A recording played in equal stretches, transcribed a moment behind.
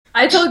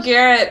I told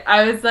Garrett,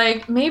 I was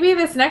like, maybe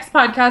this next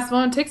podcast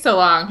won't take so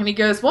long. And he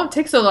goes, won't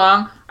take so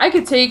long. I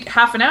could take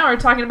half an hour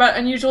talking about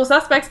Unusual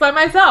Suspects by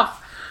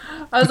myself.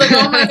 I was like,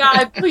 oh my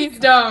God, please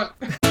don't.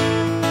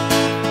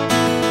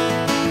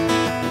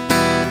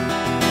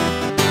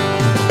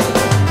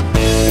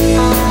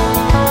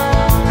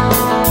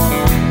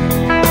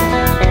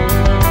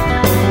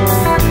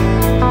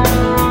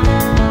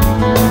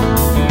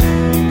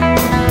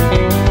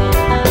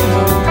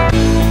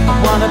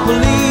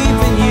 Believe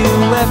in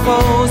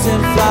UFOs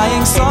and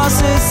flying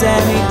saucers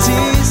and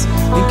ETs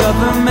and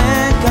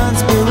government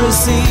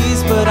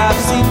conspiracies, but I've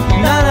seen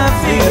none of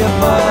the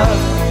above.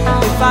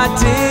 If I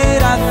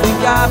did, I think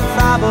I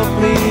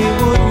probably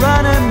would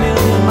run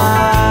 1,000,000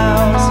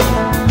 miles,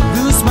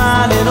 lose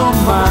my little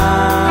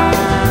mind.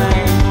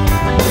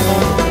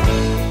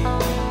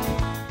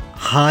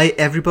 Hi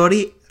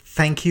everybody,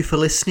 thank you for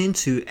listening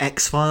to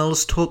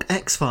X-Files Talk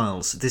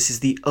X-Files. This is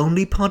the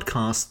only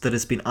podcast that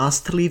has been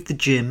asked to leave the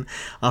gym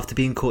after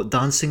being caught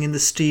dancing in the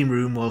steam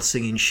room while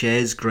singing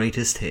Cher's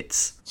greatest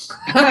hits.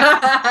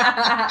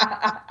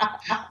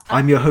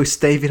 I'm your host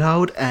David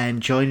Howard,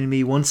 and joining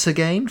me once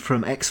again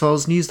from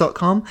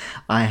xfilesnews.com,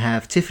 I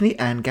have Tiffany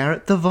and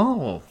Garrett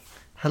Duvall.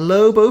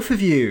 Hello both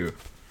of you.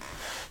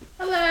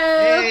 Hello.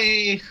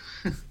 Hey.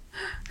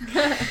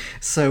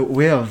 So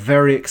we are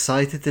very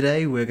excited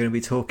today. We're going to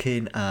be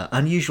talking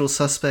Unusual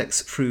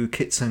Suspects through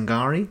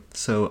Kitsungari.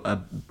 So a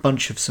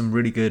bunch of some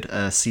really good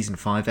Season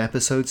 5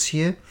 episodes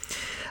here.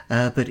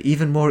 But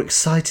even more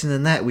exciting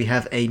than that, we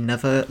have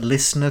another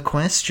listener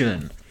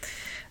question.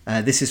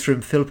 This is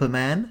from Philippa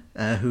Mann,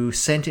 who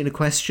sent in a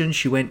question.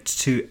 She went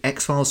to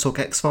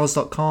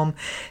xfilestalkxfiles.com,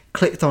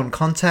 clicked on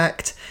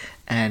contact,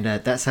 and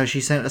that's how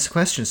she sent us a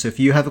question. So if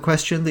you have a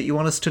question that you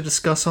want us to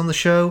discuss on the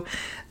show,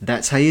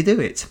 that's how you do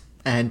it.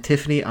 And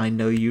Tiffany, I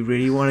know you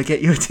really want to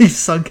get your teeth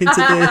sunk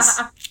into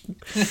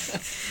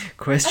this.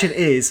 Question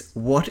is,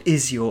 what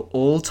is your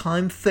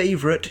all-time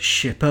favourite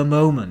shipper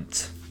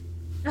moment?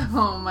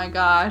 Oh my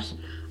gosh.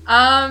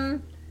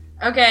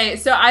 Okay,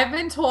 so I've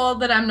been told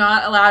that I'm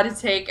not allowed to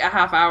take a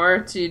half hour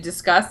to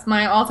discuss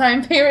my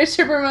all-time favorite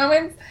shipper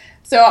moments,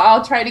 so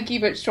I'll try to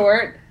keep it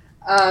short.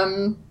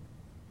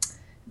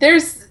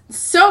 There's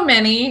so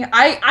many.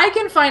 I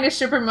can find a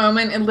shipper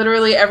moment in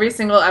literally every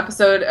single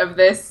episode of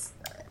this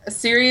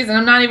series, and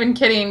I'm not even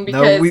kidding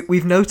because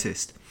we've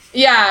noticed.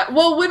 Yeah,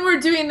 well, when we're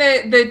doing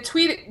the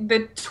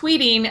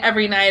tweeting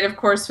every night, of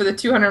course, for the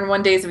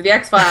 201 days of the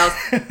X-Files,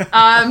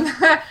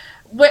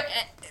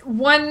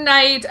 one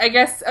night, I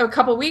guess a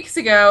couple weeks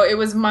ago, it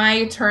was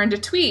my turn to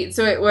tweet.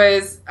 So it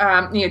was,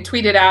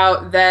 tweeted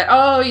out that,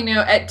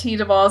 at T.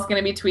 Duvall is going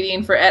to be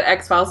tweeting for at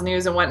X-Files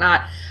News and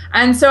whatnot.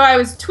 And so I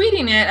was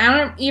tweeting it. I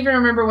don't even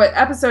remember what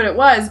episode it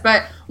was,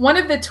 but one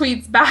of the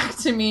tweets back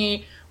to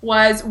me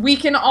was, we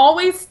can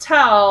always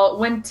tell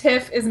when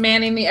Tiff is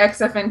manning the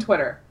XFN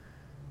Twitter.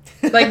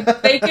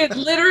 Like, they could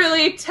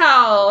literally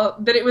tell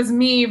that it was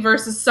me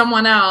versus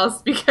someone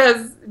else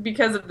because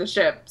of the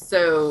ship.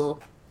 So,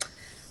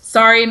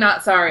 sorry,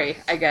 not sorry,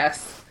 I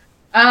guess.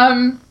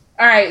 All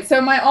right,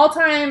 so my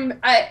all-time,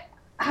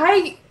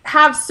 I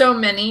have so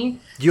many.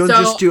 You'll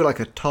just do like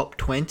a top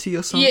 20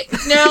 or something? Yeah,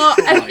 no,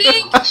 I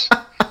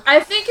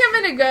think I'm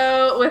going to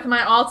go with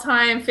my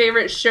all-time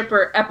favorite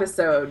shipper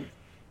episode.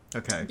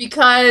 Okay.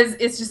 Because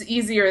it's just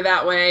easier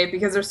that way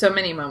because there's so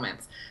many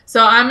moments.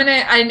 So I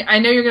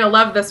know you're going to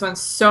love this one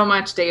so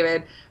much,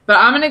 David, but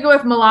I'm going to go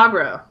with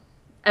Milagro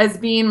as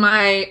being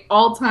my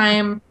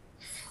all-time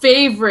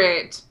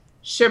favorite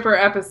shipper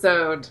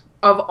episode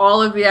of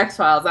all of the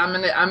X-Files. I'm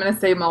going to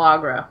say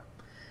Milagro.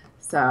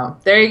 So,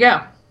 there you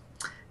go.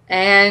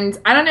 And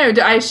I don't know,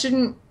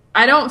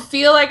 I don't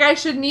feel like I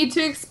should need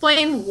to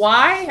explain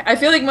why. I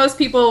feel like most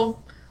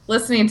people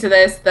listening to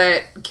this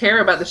that care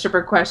about the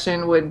shipper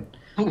question would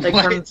I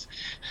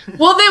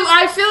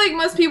feel like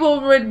most people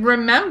would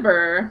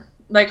remember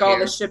all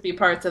the shippy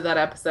parts of that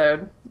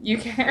episode. You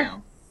care?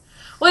 No.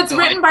 Well, it's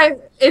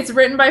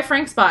written by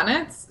Frank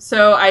Spotnitz,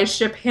 so I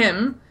ship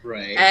him,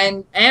 right?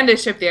 And I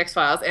ship the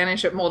X-Files, and I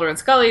ship Mulder and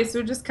Scully, so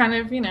it just kind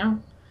of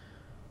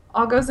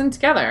all goes in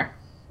together.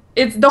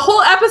 It's the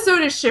whole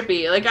episode is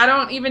shippy. Like, I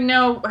don't even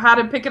know how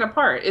to pick it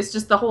apart. It's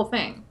just the whole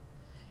thing.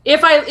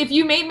 If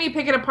you made me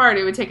pick it apart,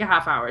 it would take a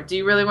half hour. Do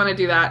you really want to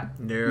do that?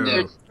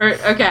 No.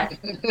 Okay.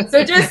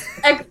 So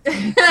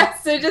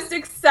just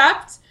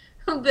accept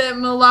that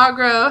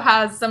Milagro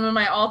has some of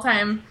my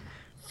all-time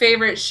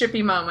favorite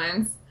shippy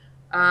moments.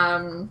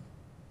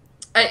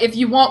 If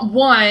you want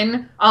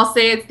one, I'll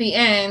say it's the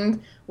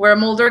end where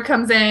Mulder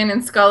comes in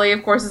and Scully,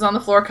 of course, is on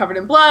the floor covered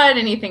in blood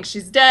and he thinks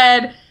she's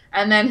dead.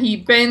 And then he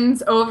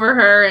bends over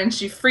her and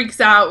she freaks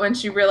out when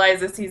she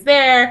realizes he's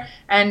there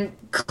and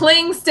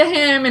clings to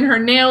him and her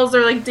nails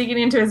are digging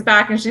into his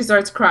back and she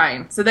starts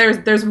crying. So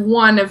there's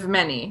one of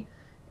many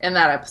in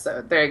that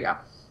episode. There you go.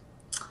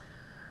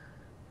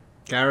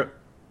 Garrett?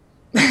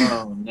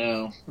 Oh,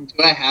 no.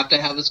 Do I have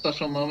to have a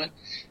special moment?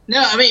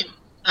 No, I mean,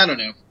 I don't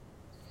know.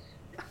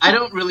 I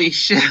don't really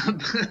ship.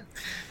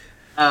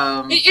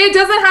 It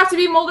doesn't have to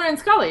be Mulder and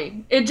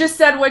Scully. It just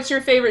said, what's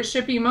your favorite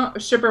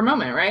shipper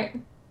moment, right?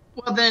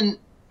 Well, then,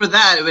 for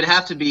that, it would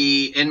have to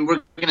be, and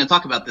we're going to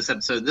talk about this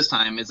episode this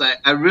time, is I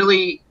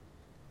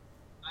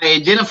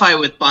identify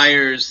with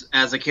Byers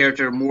as a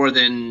character more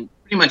than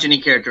pretty much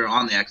any character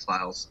on the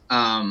X-Files.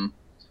 And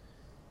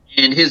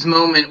his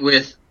moment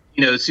with,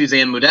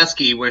 Suzanne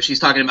Modesky, where she's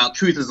talking about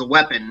truth as a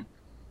weapon,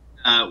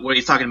 where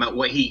he's talking about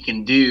what he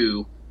can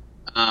do,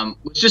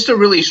 was just a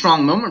really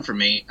strong moment for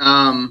me.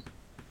 I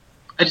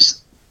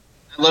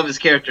love his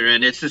character,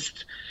 and it's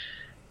just,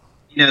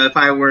 if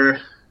I were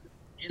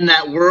in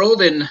that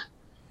world and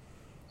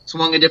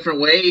swung a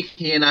different way,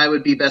 he and I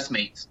would be best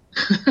mates.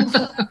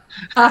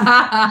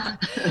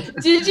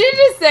 Did you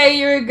just say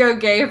you would go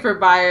gay for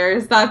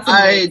Byers? That's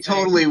amazing. I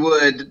totally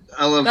would.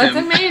 I love him. That's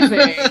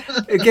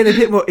amazing. Get a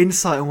bit more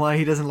insight on why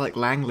he doesn't like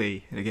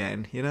Langley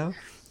again,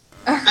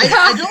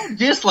 I don't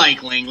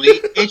dislike Langley.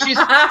 It's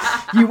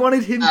just You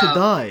wanted him to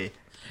die.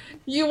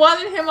 You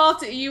wanted him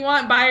you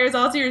want Byers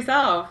all to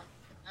yourself.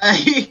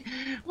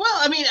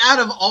 Out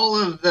of all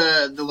of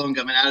the Lone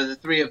Gunmen, out of the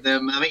three of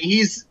them,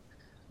 he's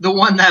the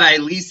one that I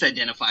least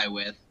identify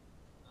with.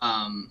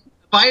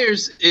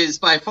 Byers is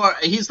by far,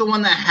 he's the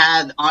one that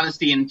had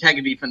honesty and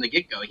integrity from the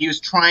get-go. He was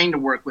trying to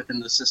work within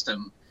the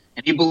system,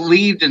 and he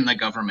believed in the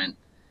government.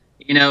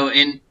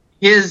 And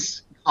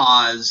his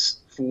cause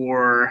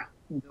for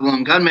the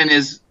Lone Gunmen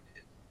is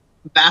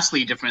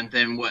vastly different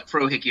than what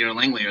Frohickey or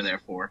Langley are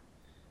there for.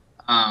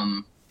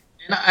 And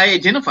I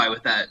identify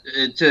with that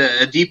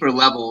to a deeper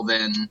level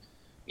than,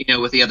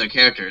 with the other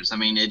characters.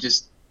 It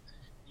just,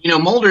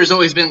 Mulder's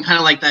always been kind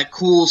of like that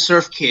cool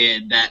surf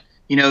kid that,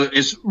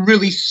 is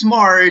really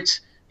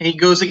smart and he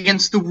goes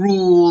against the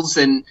rules.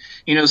 And,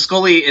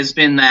 Scully has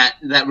been that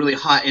really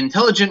hot,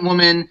 intelligent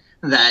woman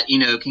that,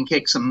 can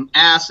kick some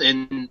ass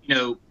in,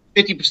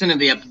 50% of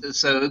the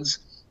episodes,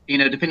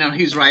 depending on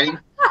who's writing.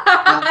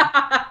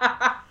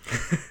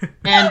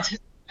 And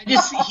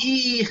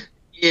he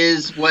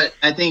is what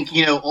I think,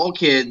 all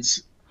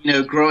kids,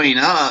 growing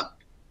up,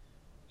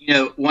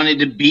 wanted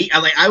to be.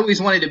 I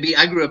always wanted to be.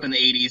 I grew up in the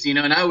 80s,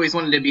 and I always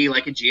wanted to be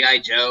like a G.I.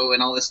 Joe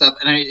and all this stuff.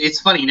 And it's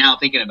funny now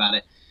thinking about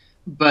it,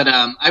 but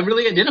I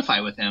really identify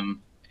with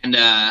him, and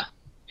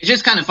it's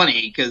just kind of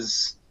funny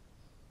because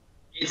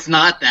it's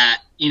not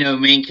that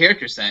main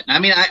character set.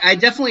 I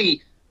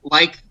definitely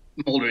like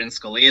Mulder and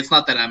Scully. It's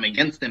not that I'm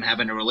against them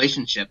having a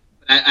relationship.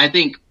 I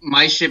think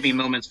my shipping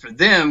moments for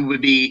them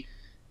would be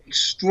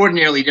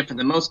extraordinarily different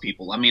than most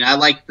people. I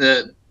like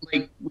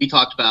like we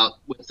talked about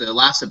with the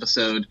last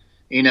episode,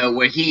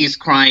 where he's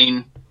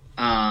crying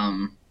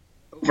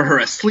over her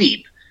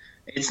asleep.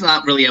 It's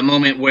not really a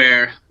moment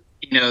where,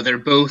 they're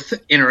both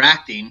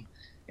interacting.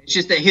 It's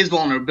just that his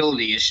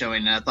vulnerability is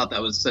showing, and I thought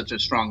that was such a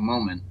strong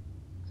moment.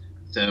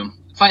 So I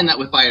find that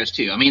with Byers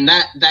too.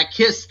 That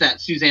kiss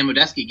that Suzanne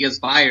Modesky gives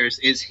Byers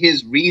is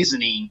his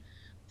reasoning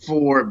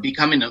for being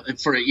part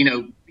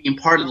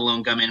of the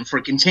Lone Gunmen,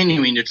 for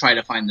continuing to try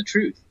to find the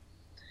truth.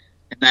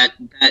 And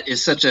that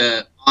is such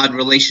a odd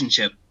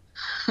relationship.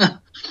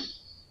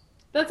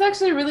 That's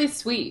actually really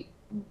sweet.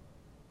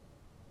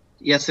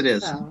 Yes, it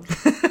is. So,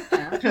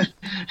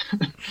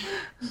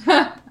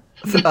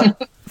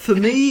 For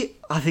me,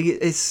 I think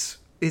it's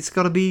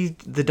got to be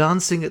the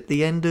dancing at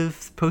the end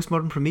of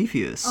Postmodern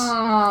Prometheus.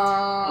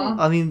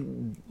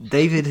 Aww.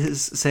 David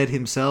has said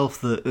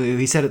himself that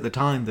he said at the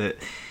time that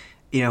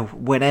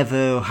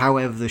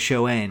however the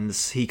show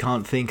ends, he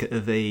can't think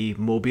of a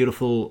more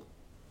beautiful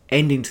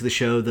ending to the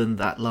show than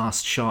that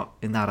last shot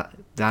in that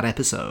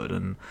episode,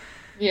 and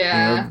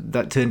yeah,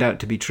 that turned out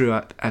to be true.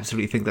 I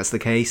absolutely think that's the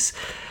case.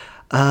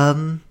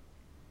 There's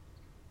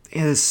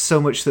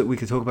so much that we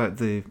could talk about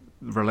the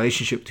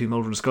relationship between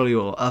Mulder and Scully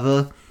or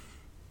other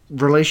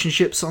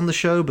relationships on the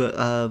show, but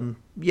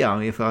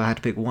if I had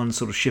to pick one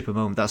sort of shipper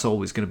moment, that's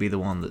always going to be the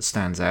one that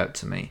stands out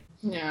to me.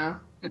 Yeah.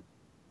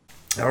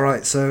 All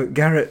right, so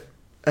Garrett,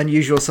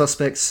 Unusual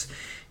Suspects,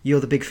 you're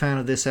the big fan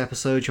of this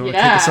episode. Do you want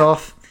to kick us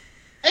off?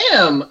 I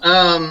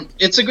am.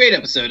 It's a great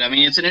episode.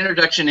 It's an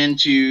introduction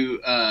into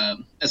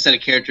a set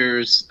of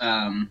characters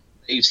that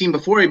you've seen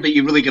before, but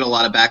you really get a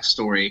lot of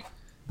backstory.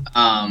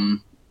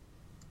 And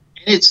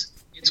it's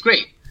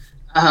great.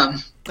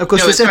 Of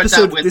course,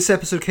 this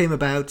episode came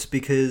about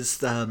because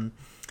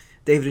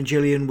David and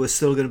Gillian were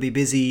still going to be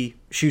busy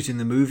shooting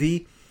the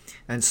movie,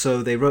 and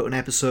so they wrote an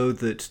episode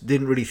that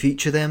didn't really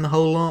feature them a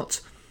whole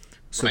lot.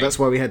 So that's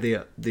why we had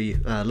the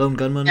Lone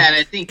Gunman. Yeah, and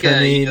I think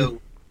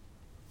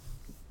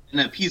an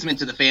appeasement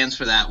to the fans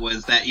for that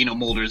was that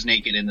Mulder's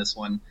naked in this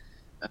one.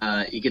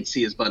 You could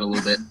see his butt a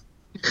little bit.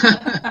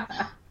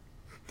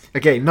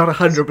 Again, not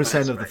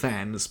 100% of the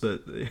fans,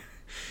 but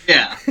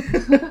yeah,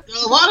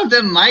 a lot of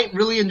them might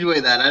really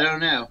enjoy that. I don't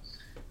know.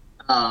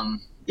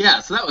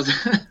 So that was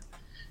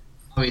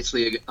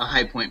obviously a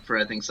high point for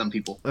I think some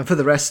people. And for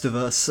the rest of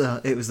us,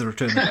 it was the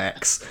return of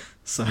X.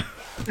 So.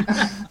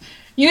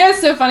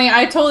 It's so funny.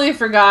 I totally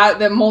forgot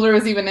that Mulder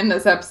was even in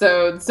this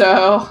episode.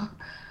 So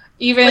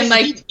even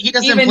he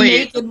doesn't even play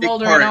naked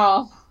Mulder at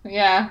all.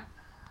 Yeah.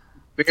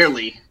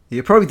 Barely.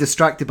 You're probably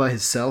distracted by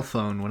his cell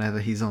phone whenever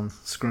he's on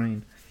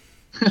screen.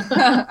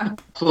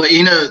 So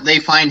they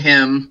find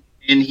him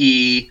and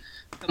he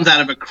comes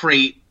out of a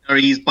crate, or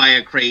he's by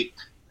a crate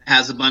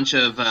has a bunch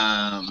of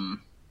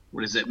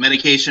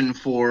medication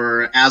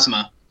for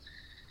asthma,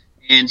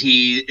 and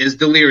he is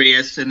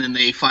delirious. And then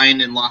they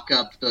find and lock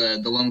up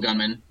the lone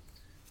gunman.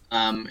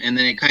 And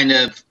then it kind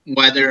of,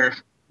 whether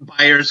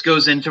Byers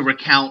goes in to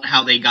recount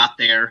how they got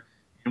there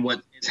and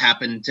what has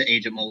happened to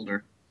Agent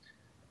Mulder.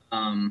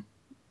 And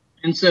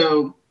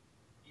so,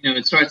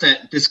 it starts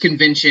at this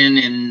convention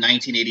in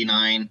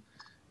 1989,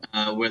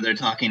 where they're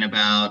talking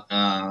about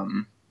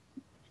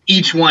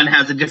each one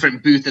has a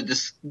different booth at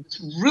this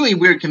really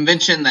weird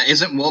convention that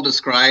isn't well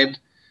described.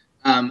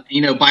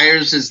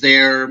 Byers is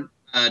there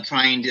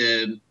trying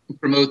to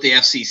promote the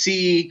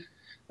FCC.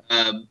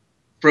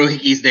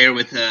 Frohicke's there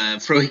with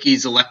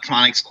Frohicke's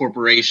Electronics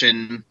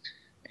Corporation,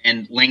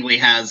 and Langley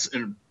has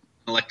an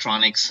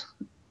electronics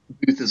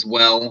booth as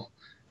well.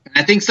 And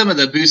I think some of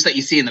the booths that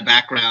you see in the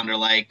background are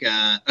like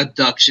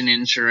abduction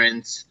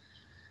insurance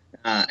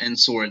and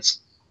sorts.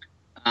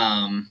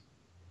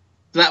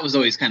 So that was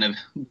always kind of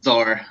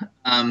bizarre.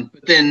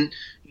 But then,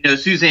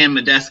 Suzanne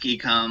Medeski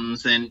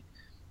comes, and,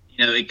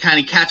 it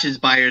kind of catches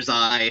Byers'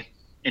 eye,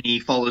 and he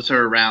follows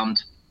her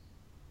around.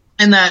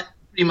 And that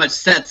pretty much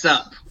sets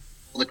up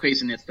all the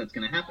craziness that's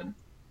going to happen.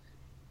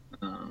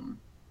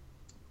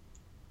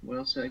 Where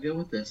else should I go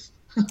with this?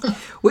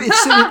 Well,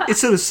 it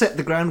sort of set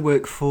the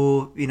groundwork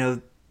for,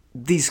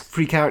 these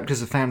three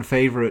characters are fan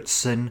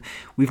favourites, and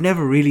we've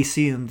never really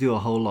seen them do a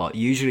whole lot.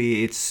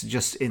 Usually it's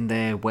just in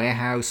their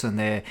warehouse and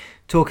they're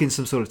talking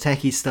some sort of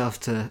techie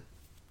stuff to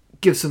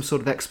give some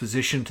sort of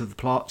exposition to the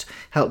plot,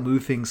 help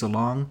move things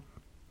along.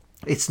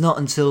 It's not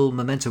until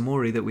Memento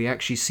Mori that we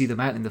actually see them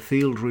out in the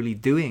field really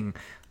doing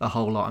a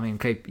whole lot. I mean,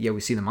 okay, yeah,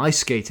 we've seen them ice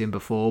skating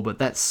before, but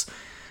that's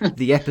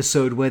the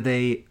episode where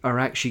they are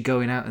actually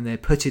going out and they're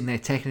putting their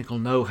technical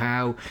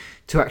know-how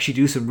to actually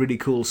do some really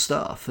cool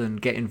stuff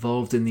and get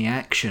involved in the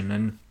action.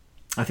 And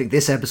I think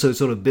this episode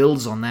sort of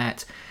builds on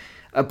that,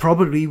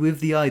 probably with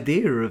the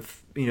idea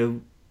of,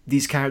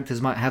 these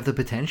characters might have the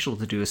potential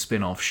to do a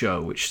spin-off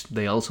show, which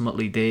they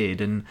ultimately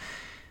did. And,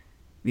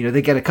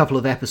 they get a couple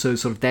of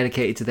episodes sort of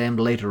dedicated to them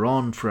later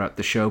on throughout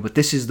the show, but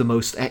this is the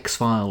most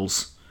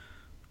X-Files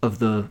of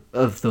the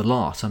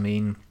lot. I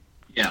mean,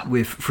 yeah,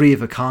 with Three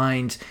of a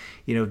Kind,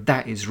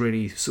 that is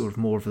really sort of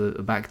more of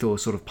a backdoor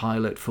sort of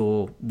pilot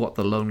for what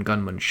the Lone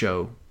Gunman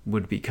show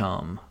would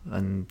become.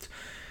 And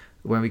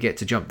when we get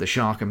to Jump the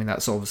Shark, I mean,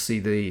 that's obviously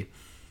the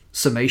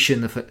summation,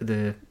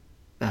 the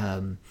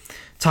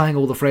tying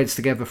all the threads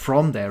together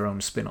from their own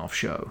spin-off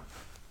show.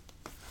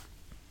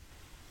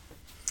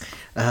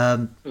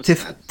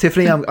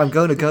 Tiffany, I'm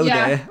going to go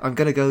there. I'm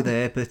going to go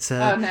there, but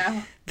oh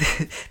no.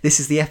 This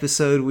is the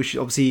episode which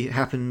obviously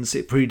happens.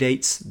 It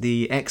predates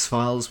the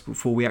X-Files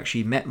before we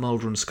actually met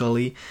Mulder and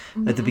Scully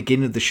at the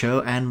beginning of the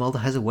show, and Mulder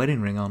has a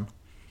wedding ring on.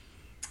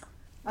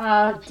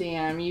 Oh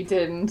damn! You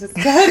didn't.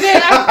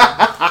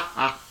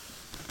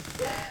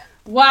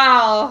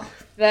 Wow.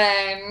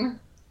 Then,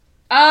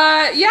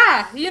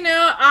 yeah.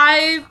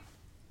 I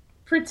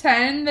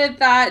pretend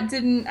that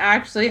didn't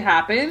actually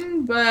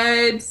happen,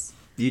 but.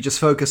 You just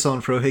focus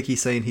on Frohicke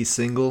saying he's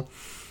single.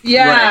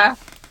 Yeah. Right.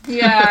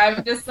 Yeah,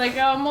 I'm just like,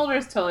 oh,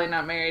 Mulder's totally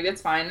not married.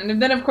 It's fine.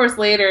 And then, of course,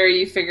 later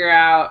you figure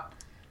out,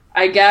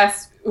 I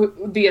guess,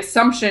 the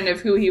assumption of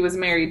who he was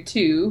married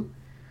to.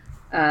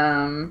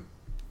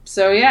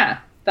 So, yeah,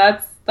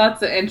 that's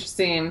an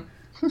interesting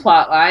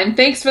plot line.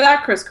 Thanks for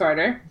that, Chris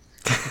Carter.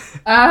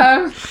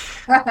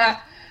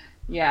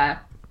 Yeah.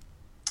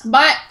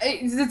 But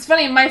it's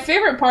funny, my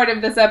favorite part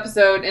of this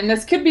episode, and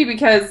this could be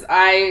because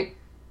I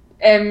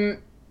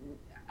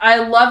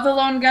love The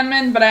Lone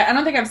Gunman, but I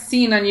don't think I've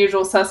seen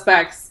Unusual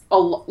Suspects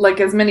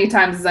as many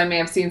times as I may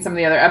have seen some of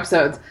the other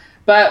episodes.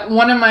 But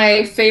one of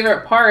my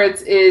favorite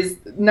parts is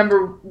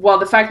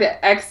the fact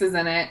that X is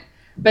in it.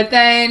 But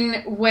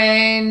then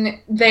when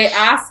they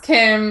ask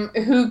him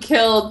who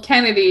killed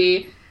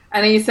Kennedy,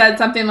 and he said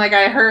something like,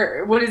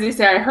 what does he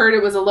say? I heard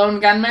it was a lone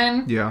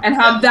gunman. Yeah. And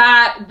how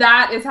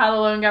that is how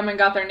the Lone Gunman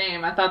got their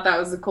name. I thought that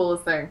was the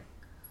coolest thing.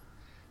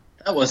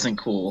 That wasn't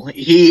cool.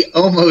 He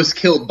almost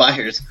killed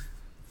Byers.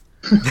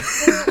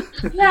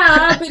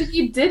 Yeah, but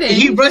he didn't.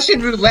 He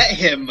Russian roulette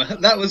him.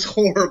 That was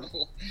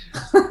horrible.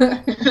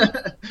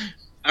 I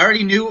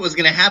already knew what was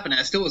going to happen.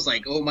 I still was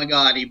like, oh my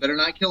god, he better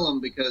not kill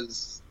him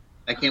because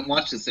I can't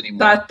watch this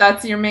anymore.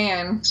 That's your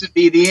man. This would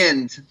be the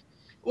end.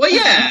 Well,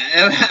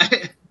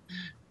 yeah.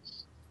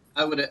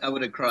 I would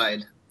have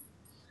cried.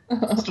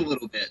 Just a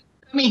little bit.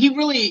 I mean,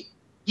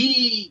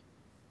 he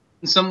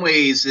in some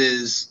ways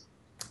is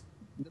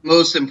the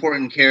most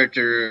important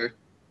character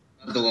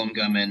of the Lone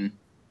Gunman.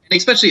 And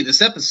especially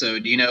this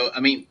episode, I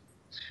mean,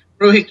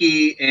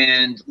 Frohicke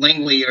and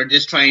Langley are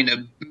just trying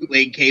to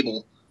bootleg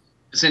cable,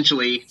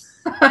 essentially,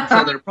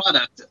 for their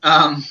product.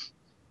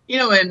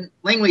 And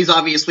Langley's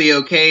obviously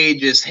okay,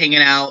 just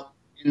hanging out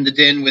in the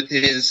den with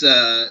his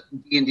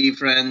D&D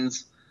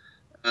friends,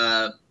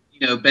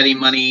 betting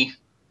money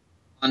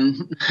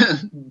on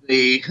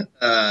the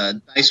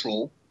dice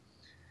roll.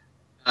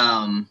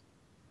 And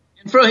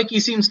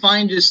Frohicke seems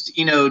fine, just,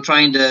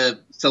 trying to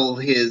sell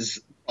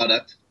his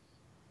product.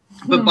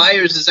 But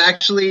Byers is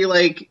actually,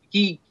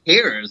 he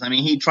cares. I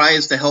mean, he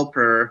tries to help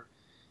her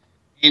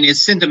and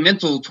is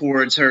sentimental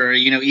towards her,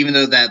 even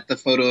though that the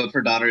photo of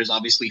her daughter is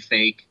obviously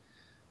fake.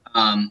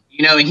 And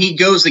he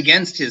goes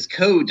against his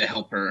code to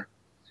help her.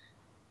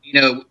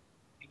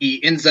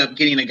 He ends up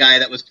getting a guy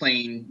that was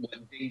playing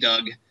Big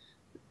Doug,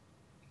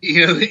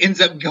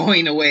 ends up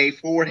going away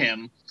for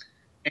him.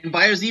 And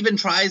Byers even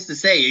tries to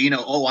say,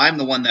 oh, I'm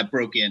the one that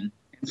broke in.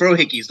 And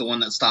Frohicke's the one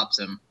that stops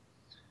him.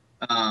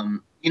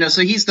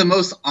 So he's the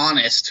most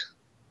honest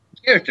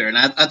character. And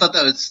I thought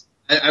that was,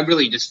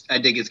 I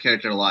dig his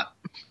character a lot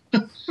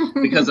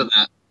because of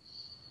that.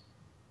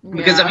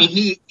 Because,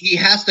 Yeah. he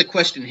has to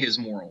question his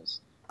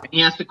morals. And he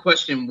has to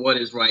question what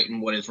is right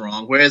and what is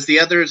wrong. Whereas the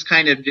others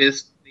kind of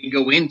just, they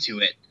go into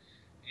it.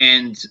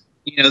 And,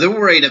 they're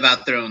worried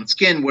about their own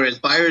skin, whereas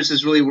Byers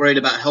is really worried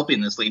about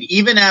helping this lady.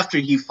 Even after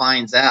he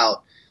finds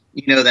out,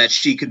 that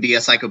she could be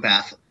a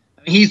psychopath.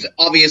 I mean, he's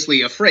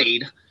obviously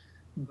afraid,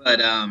 but,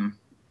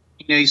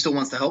 he still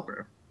wants to help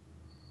her.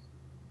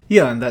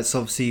 Yeah, and that's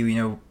obviously,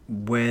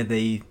 where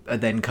they are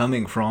then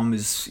coming from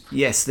is,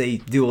 yes, they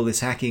do all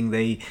this hacking,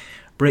 they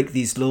break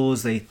these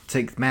laws, they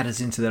take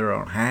matters into their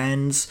own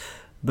hands,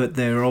 but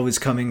they're always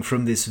coming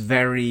from this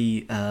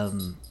very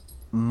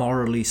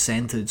morally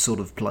centered sort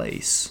of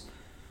place.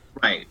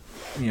 Right.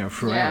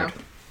 Throughout. Yeah.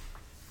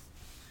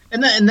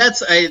 And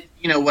that's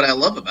what I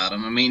love about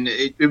him. I mean,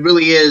 it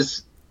really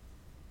is,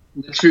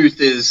 the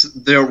truth is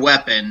their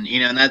weapon,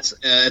 and that's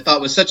I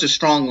thought was such a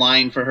strong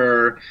line for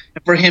her,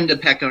 and for him to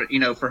peck her,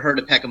 for her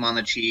to peck him on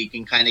the cheek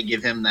and kind of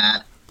give him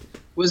that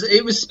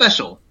it was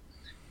special,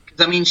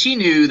 because she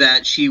knew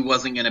that she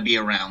wasn't going to be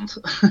around,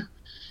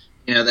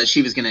 that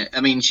she was going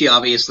to. She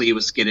obviously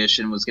was skittish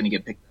and was going to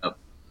get picked up,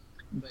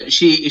 but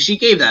she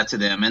gave that to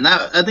them, and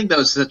I think that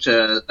was such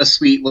a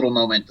sweet little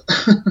moment.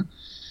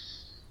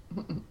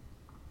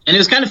 And it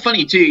was kind of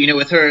funny too,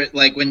 with her,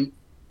 like when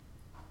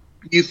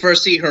you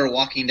first see her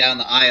walking down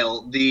the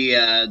aisle,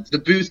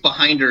 the booth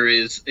behind her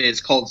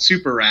is called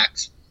Super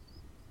Racks.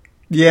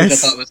 Yes, which I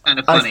thought was kind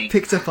of funny. I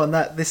picked up on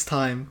that this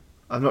time.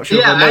 I'm not sure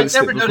Yeah, if I noticed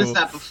I've never it before. noticed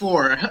that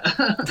before.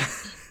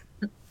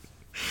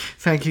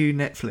 Thank you,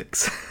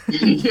 Netflix.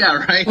 Yeah,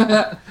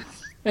 right.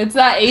 It's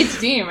that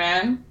HD,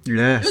 man.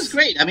 Yes. It was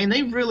great.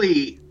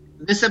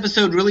 This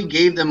episode really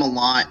gave them a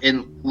lot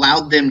and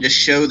allowed them to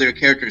show their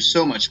characters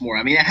so much more.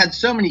 It had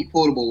so many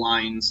quotable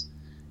lines,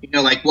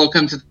 like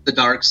 "Welcome to the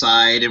dark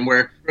side," and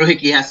where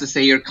Frohicke has to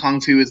say your kung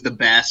fu is the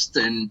best,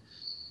 and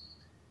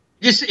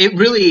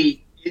it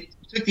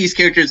took these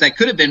characters that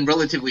could have been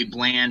relatively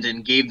bland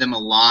and gave them a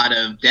lot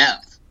of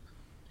depth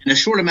in a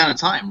short amount of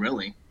time,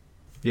 really.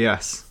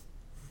 Yes.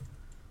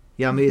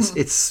 Yeah,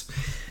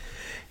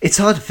 it's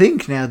hard to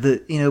think now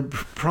that,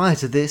 prior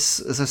to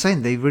this, as I was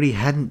saying, they really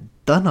hadn't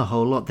done a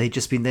whole lot. They'd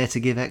just been there to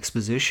give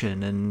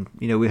exposition, and,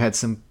 we had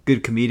some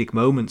good comedic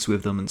moments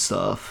with them and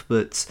stuff,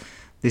 but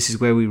this is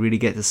where we really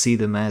get to see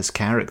them as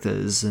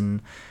characters,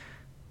 and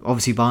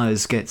obviously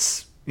Byers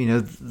gets,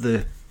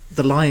 the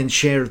lion's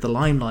share of the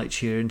limelight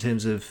here in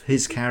terms of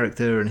his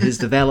character and his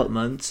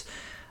development.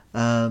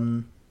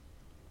 But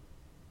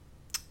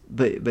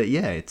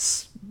yeah,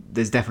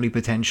 there's definitely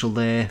potential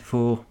there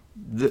for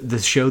the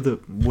show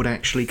that would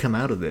actually come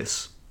out of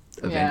this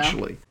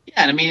eventually.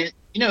 Yeah, and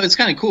it's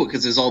kind of cool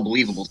because it's all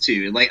believable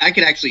too. Like, I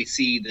could actually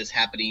see this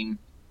happening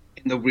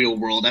in the real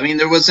world.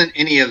 There wasn't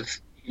any of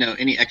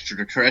any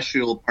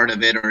extraterrestrial part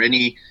of it or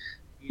any,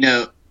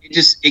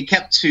 it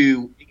kept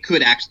to,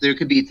 there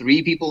could be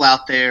 3 people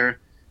out there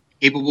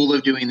capable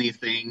of doing these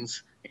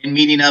things and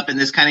meeting up in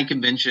this kind of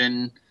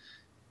convention,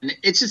 and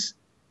it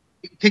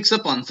picks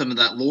up on some of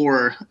that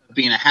lore of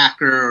being a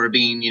hacker or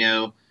being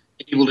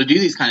able to do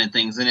these kind of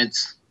things, and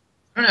it's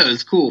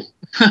cool.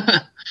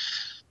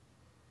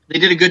 They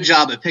did a good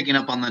job of picking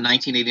up on the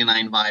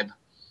 1989 vibe.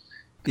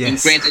 Yes. And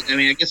granted,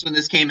 I guess when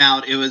this came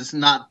out, it was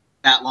not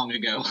that long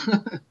ago.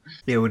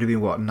 Yeah, it would have been,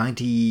 what,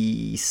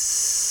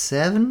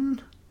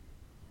 97?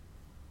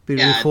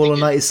 Yeah, I Fall think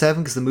on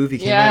 97, because the movie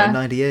came out in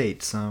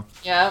 98, so...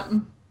 Yeah.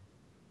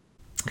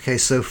 Okay,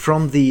 so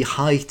from the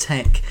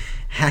high-tech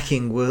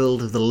hacking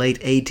world of the late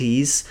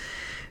 80s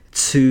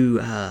to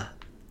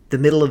the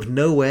middle of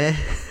nowhere,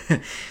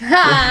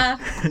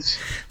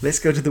 let's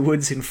go to the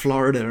woods in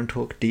Florida and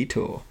talk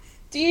Detour.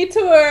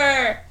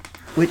 Detour!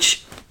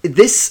 Which,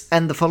 this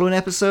and the following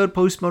episode,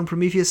 Postmodern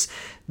Prometheus,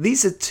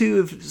 these are 2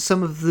 of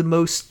some of the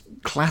most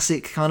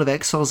classic kind of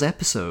X-Files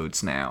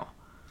episodes now.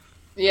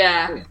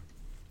 Yeah.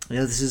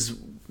 This is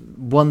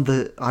one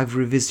that I've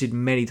revisited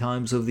many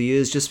times over the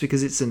years just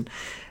because it's a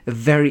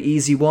very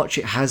easy watch.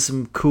 It has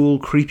some cool,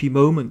 creepy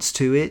moments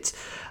to it.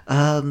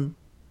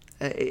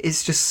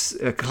 It's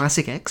just a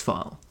classic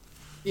X-File.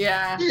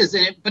 Yeah. It is,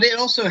 but it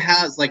also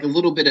has like a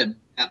little bit of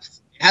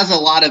depth. It has a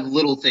lot of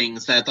little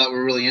things that I thought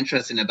were really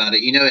interesting about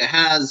it. It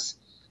has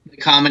the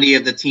comedy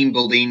of the team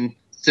building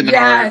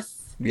seminar,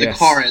 the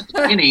car at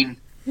the beginning,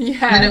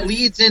 Yes. and it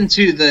leads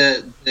into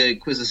the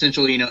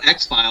quintessential,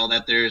 X-File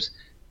that there's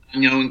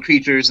unknown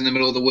creatures in the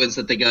middle of the woods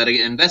that they got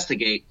to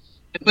investigate.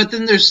 But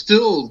then there's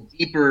still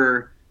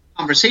deeper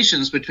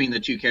conversations between the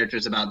 2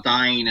 characters about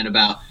dying and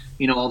about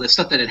all this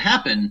stuff that had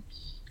happened.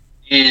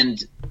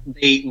 and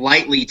they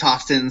lightly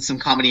tossed in some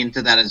comedy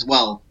into that as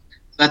well.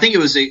 So I think it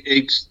was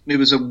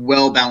a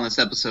well balanced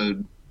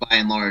episode by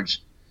and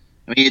large.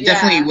 I mean, it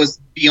definitely was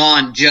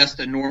beyond just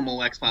a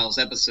normal X-Files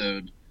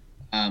episode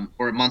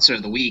or a Monster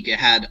of the Week. It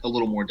had a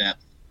little more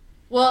depth.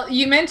 Well,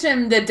 you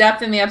mentioned the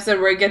depth in the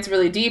episode where it gets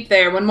really deep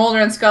there. When Mulder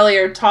and Scully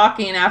are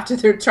talking after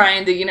they're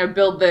trying to,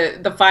 build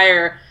the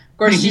fire. Of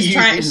course, she's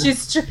trying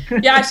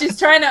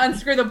to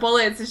unscrew the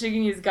bullets so she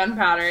can use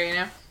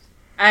gunpowder,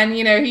 And,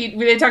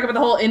 they talk about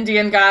the whole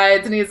Indian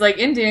guides, and he's like,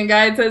 Indian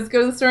guide says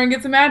go to the store and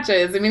get some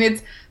matches. I mean,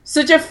 it's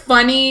such a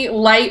funny,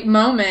 light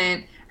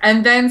moment.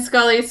 And then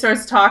Scully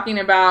starts talking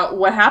about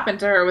what happened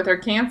to her with her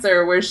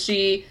cancer, where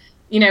she,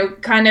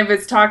 kind of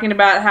is talking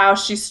about how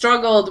she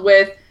struggled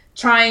with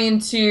trying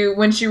to,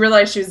 when she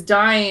realized she was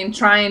dying,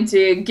 trying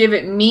to give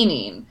it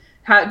meaning,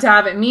 to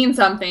have it mean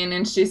something.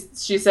 And she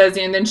says,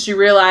 and then she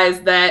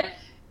realized that,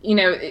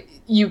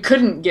 you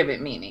couldn't give it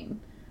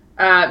meaning.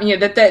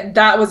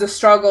 That was a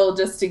struggle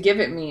just to give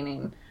it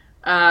meaning.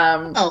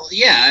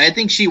 I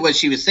think what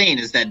she was saying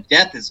is that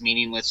death is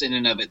meaningless in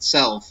and of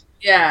itself.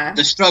 Yeah.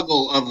 The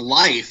struggle of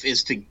life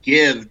is to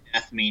give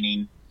death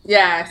meaning.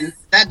 Yes. And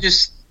that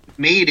just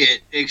made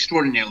it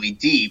extraordinarily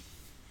deep.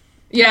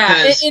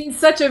 Yeah, in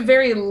such a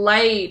very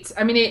light,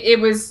 I mean, it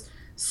was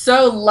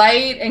so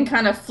light and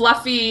kind of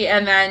fluffy,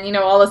 and then,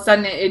 all of a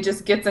sudden it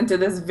just gets into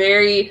this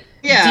very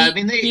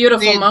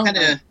beautiful moment.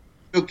 They kind of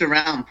joked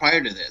around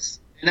prior to this.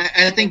 And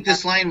I think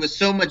this line was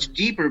so much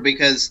deeper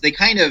because they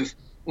kind of,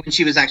 when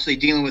she was actually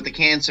dealing with the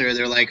cancer,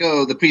 they're like,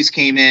 oh, the priest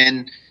came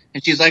in,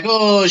 and she's like,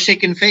 oh,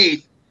 shaken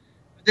faith.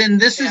 But then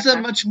this is a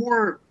much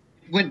more,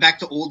 went back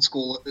to old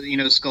school,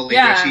 Scully,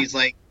 where she's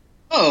like,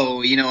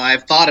 oh,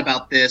 I've thought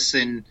about this,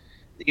 and,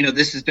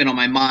 this has been on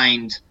my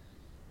mind,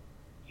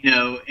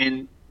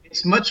 and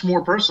it's much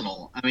more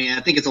personal. I mean, I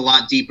think it's a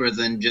lot deeper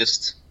than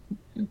just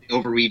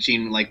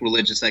overreaching, like,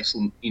 religious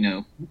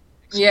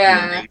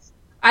Yeah.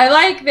 I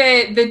like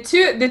that the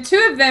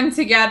two of them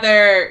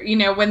together,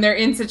 when they're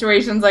in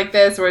situations like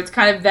this where it's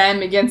kind of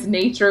them against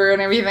nature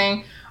and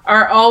everything,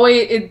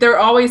 they're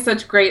always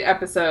such great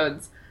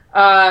episodes.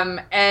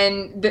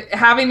 And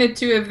having the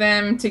two of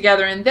them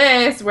together in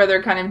this, where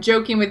they're kind of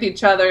joking with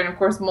each other, and of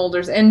course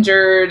Mulder's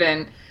injured,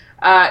 and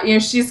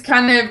she's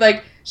kind of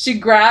like, she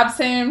grabs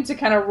him to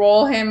kind of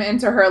roll him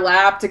into her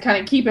lap to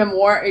kind of keep him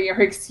warm.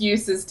 Her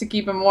excuse is to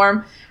keep him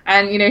warm,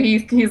 and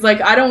he's like,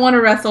 I don't want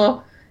to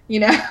wrestle.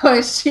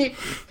 And she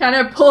kind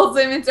of pulls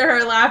him into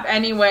her lap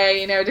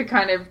anyway, to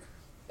kind of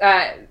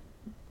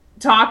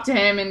talk to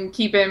him and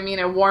keep him,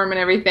 warm and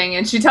everything.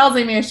 And she tells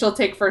him, she'll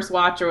take first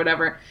watch or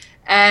whatever.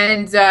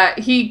 And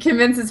he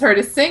convinces her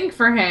to sing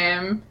for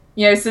him,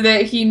 so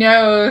that he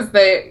knows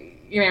that,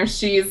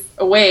 she's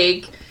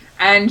awake.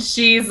 And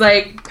she's,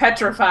 like,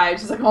 petrified.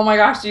 She's like, oh, my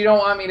gosh, you don't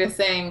want me to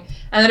sing.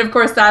 And then, of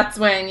course, that's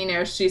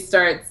when, she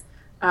starts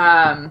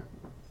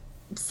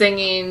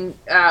singing,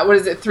 what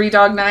is it, Three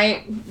Dog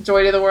Night,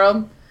 Joy to the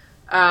World.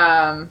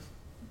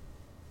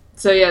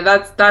 So yeah,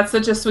 that's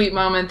such a sweet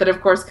moment that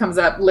of course comes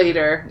up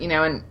later, in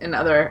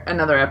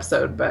another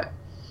episode. But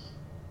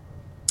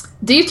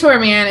Detour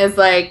Man is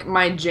like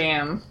my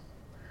jam.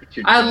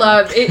 I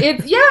love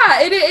it.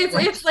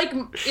 It's like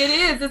it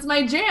is. It's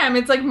my jam.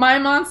 It's like my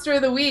Monster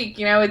of the Week.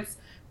 It's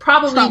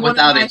probably it's not one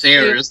without of my its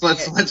errors.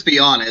 Let's be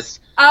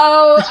honest.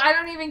 Oh, I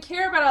don't even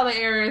care about all the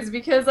errors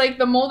because, like,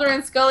 the Mulder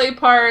and Scully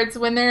parts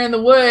when they're in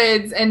the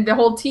woods and the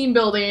whole team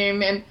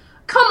building, and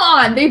come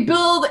on, they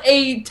build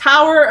a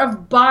tower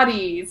of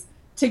bodies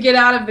to get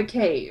out of the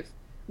cave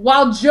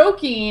while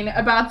joking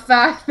about the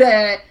fact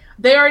that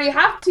they already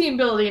have team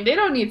building. They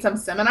don't need some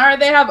seminar.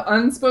 They have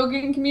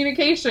unspoken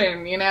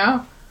communication,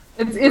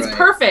 It's right.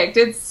 Perfect.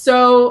 It's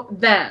so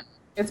them.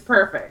 It's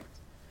perfect.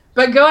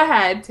 But go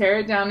ahead, tear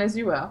it down as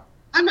you will.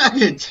 I'm not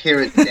going to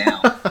tear it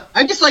down.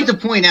 I'd just like to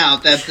point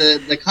out that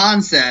the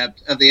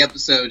concept of the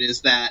episode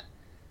is that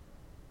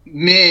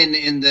men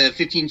in the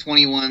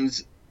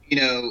 1521s,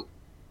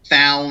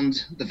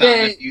 found the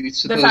Fountain of Youth,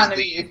 supposedly. The Fountain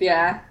of Youth,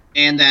 yeah.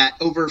 And that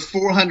over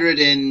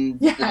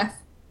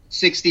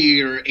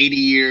 460 or 80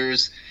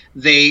 years,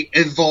 they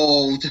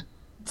evolved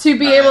to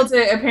be able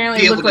to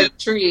apparently look like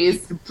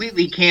trees.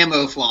 Completely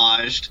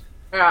camouflaged.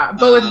 But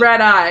with red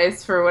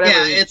eyes for whatever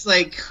reason. It's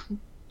like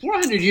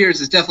 400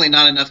 years is definitely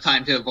not enough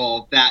time to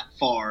evolve that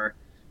far.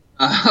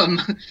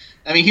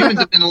 Humans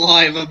have been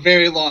alive a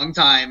very long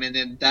time, and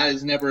then that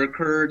has never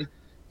occurred.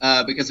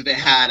 Because if it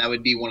had, I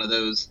would be one of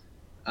those.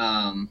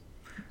 You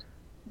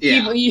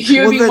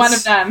would be one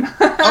of them.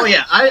 Oh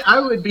yeah, I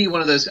would be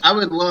one of those. I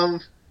would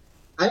love.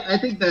 I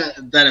think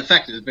that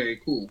effect is very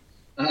cool.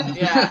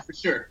 For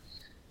sure.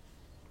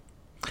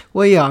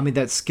 Well, yeah,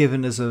 that's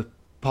given as a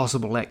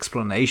possible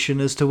explanation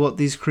as to what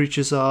these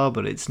creatures are,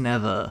 but it's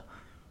never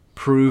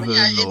proven.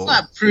 Well, it's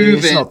not proven.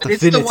 It's not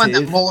definitive. It's the one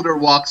that Mulder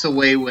walks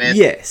away with.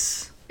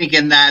 Yes.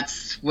 Thinking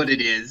that's what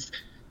it is.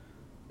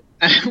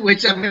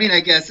 Which, I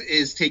guess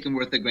is taken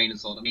with a grain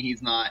of salt.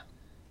 He's not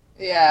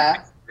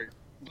by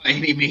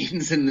any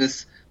means in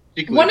this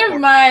particular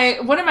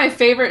one of my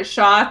favorite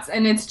shots,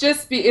 and it's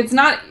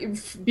not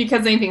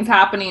because anything's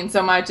happening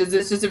so much, is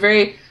it's just a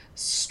very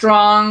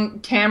strong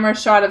camera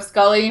shot of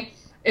Scully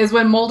is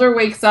when Mulder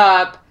wakes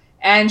up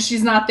and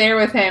she's not there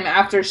with him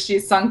after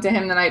she's sung to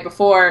him the night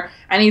before,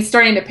 and he's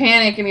starting to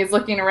panic and he's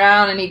looking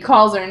around and he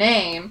calls her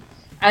name,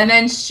 and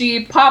then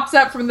she pops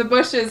up from the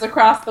bushes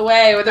across the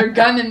way with her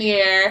gun in the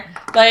air,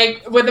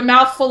 like with a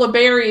mouthful of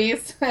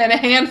berries and a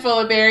handful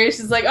of berries.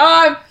 She's like,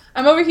 "Oh,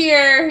 I'm over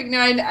here. You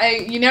know,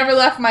 you never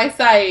left my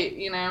sight.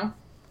 You know."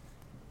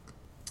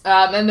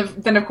 And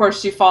then of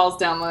course she falls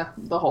down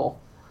the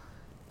hole.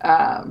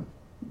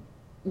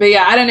 But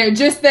yeah, I don't know,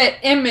 just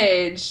the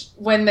image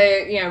when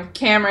the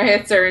camera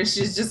hits her and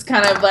she's just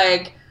kind of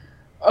like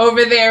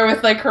over there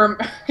with like her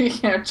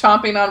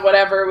chomping on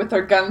whatever with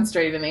her gun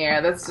straight in the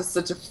air. That's just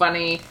such a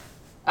funny,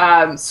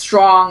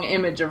 strong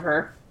image of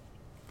her.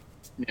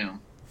 Yeah,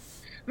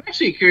 I'm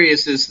actually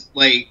curious.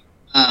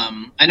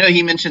 I know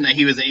he mentioned that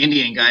he was an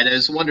Indian guide. I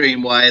was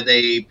wondering why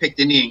they picked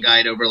Indian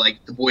guide over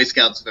like the Boy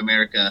Scouts of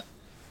America.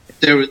 If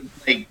there was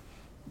like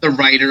the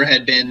writer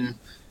had been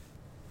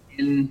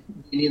in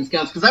Indian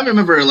Scouts, because I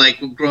remember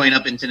like growing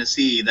up in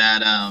Tennessee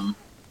that I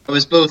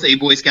was both a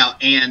Boy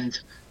Scout and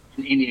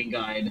an Indian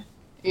guide.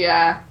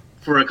 Yeah.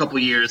 For a couple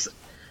years.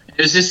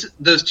 It was just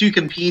those two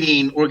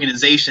competing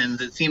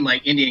organizations. It seemed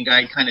like Indian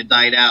Guide kind of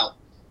died out,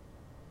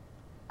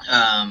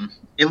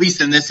 at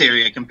least in this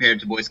area compared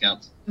to Boy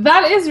Scouts.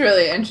 That is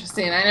really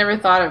interesting. I never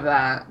thought of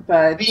that,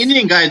 but the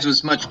Indian Guides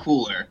was much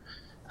cooler.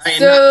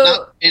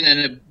 Not in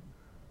a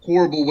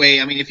horrible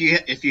way. I mean, if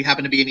you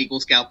happen to be an Eagle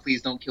Scout,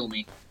 please don't kill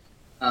me.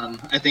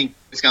 I think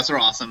Boy Scouts are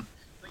awesome.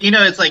 But,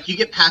 it's like you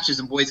get patches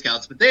in Boy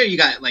Scouts, but there you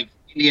got like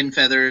Indian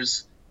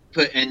feathers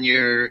put in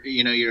your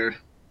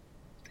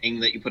thing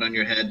that you put on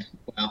your head.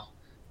 Wow.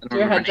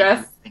 Your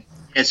headdress?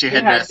 Yes, your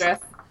headdress.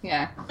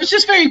 Yeah. It's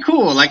just very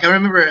cool. Like, I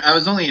remember I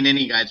was only in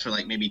Indian Guides for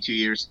like maybe 2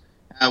 years.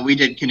 We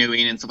did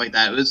canoeing and stuff like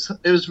that.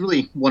 It was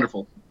really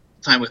wonderful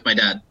time with my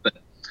dad, but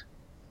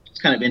it's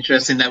kind of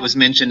interesting that was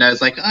mentioned. I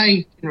was like,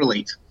 I can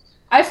relate.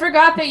 I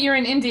forgot that you're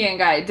an Indian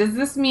guide. Does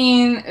this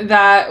mean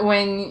that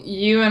when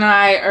you and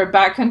I are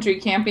backcountry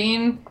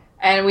camping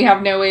and we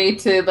have no way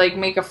to like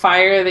make a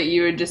fire, that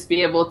you would just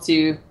be able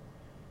to,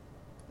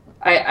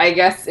 I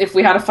guess if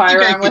we had a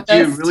firearm with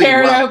us, really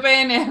tear it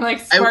open and like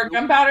spark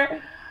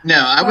gunpowder? No,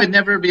 I would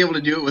never be able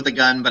to do it with a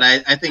gun, but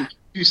I think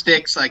 2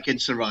 sticks I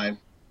could survive.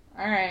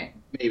 All right.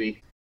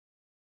 Maybe.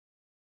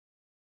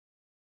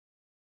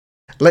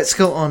 Let's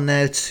go on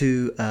now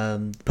to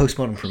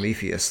Postmodern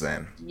Prometheus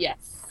then. Yes.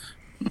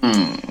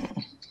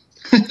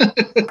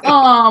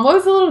 Aw, what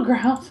was the little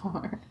growl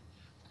for?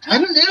 I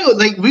don't know.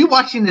 Like,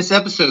 rewatching this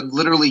episode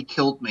literally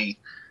killed me.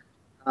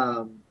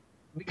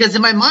 Because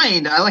in my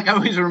mind, I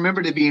always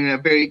remembered it being a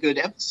very good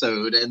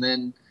episode, and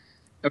then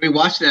I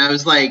rewatched it, and I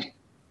was like,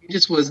 it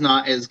just was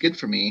not as good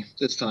for me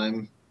this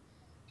time.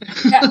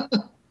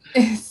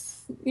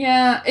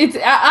 Yeah,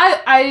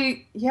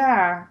 I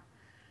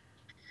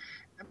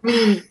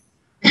mean,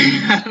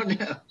 I don't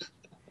know.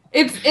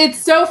 It's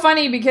so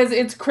funny because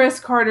it's Chris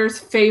Carter's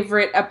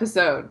favorite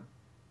episode.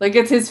 Like,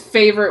 it's his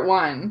favorite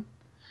one.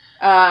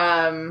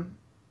 Well,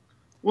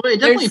 it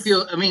definitely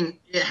feels... I mean,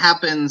 it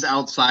happens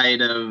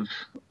outside of,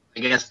 I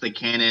guess, the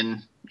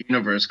canon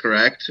universe,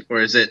 correct? Or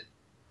is it...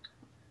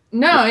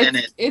 No,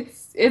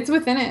 it's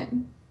within it.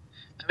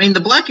 I mean,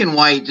 the black and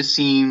white just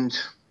seemed...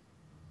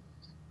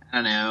 I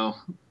don't know...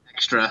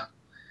 extra.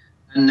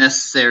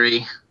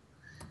 Unnecessary.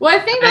 Well, I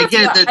think that's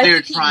that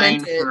they're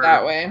trying for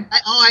that way.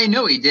 I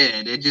know he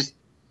did. It just,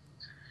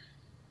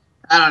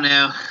 I don't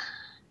know.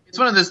 It's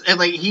one of those,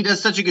 like, he does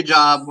such a good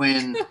job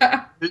when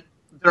there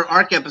are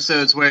arc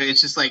episodes where it's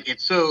just like,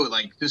 it's so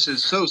like, this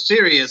is so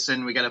serious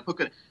and we got to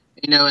put it,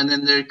 and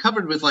then they're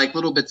covered with like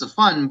little bits of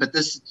fun, but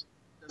this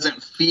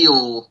doesn't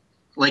feel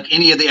like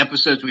any of the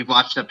episodes we've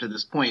watched up to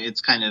this point.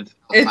 It's kind of,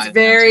 it's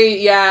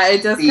very,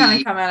 it does kind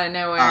of come out of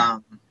nowhere.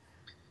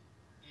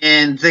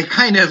 And they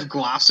kind of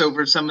gloss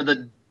over some of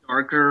the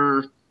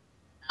darker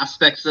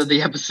aspects of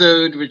the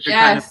episode, which are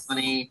kind of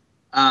funny.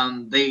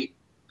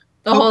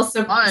 The whole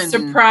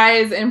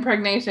surprise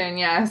impregnation,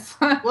 yes.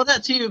 Well,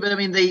 that too, but I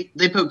mean,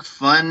 they poke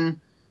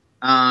fun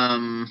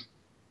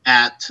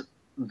at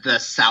the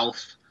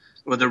South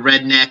or the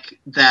redneck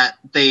that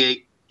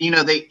they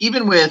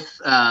even with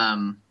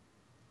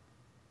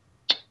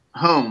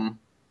Home,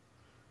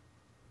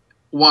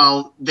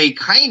 while they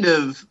kind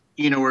of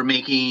were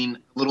making a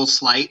little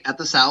slight at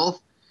the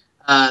South.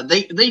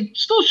 They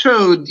still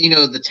showed,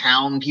 the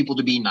town people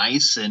to be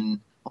nice and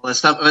all that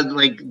stuff. But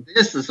like,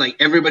 this is like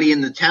everybody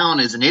in the town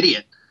is an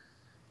idiot.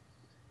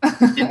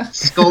 And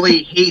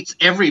Scully hates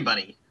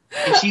everybody.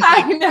 And she's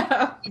like, I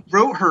know. He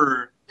wrote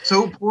her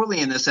so poorly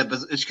in this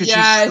episode. She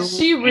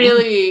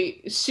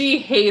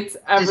hates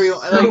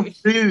everyone. So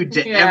rude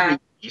to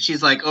everybody.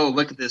 She's like, oh,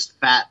 look at this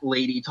fat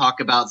lady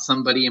talk about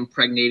somebody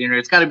impregnating her.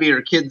 It's got to be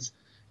her kids,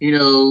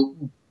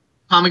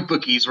 comic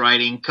book he's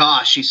writing.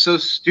 Gosh, she's so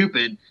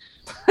stupid.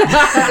 Her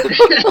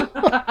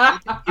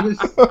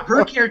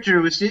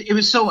character was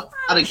so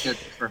out of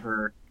character for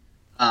her.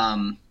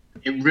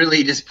 It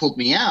really just pulled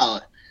me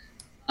out.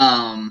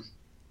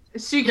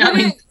 She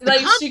couldn't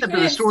stand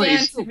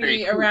to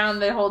be around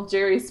the whole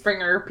Jerry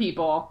Springer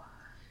people.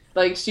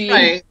 Like she,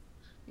 Right.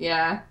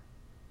 yeah,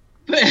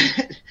 But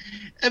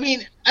I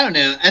mean, I don't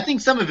know. I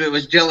think some of it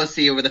was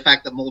jealousy over the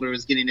fact that Mulder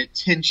was getting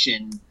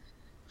attention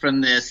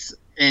from this,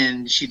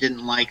 and she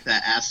didn't like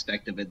that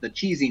aspect of it. The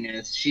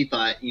cheesiness. She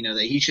thought,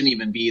 that he shouldn't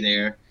even be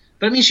there.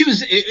 But I mean, she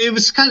was. It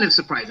was kind of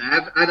surprising.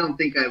 I don't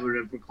think I would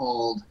have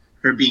recalled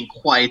her being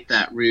quite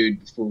that rude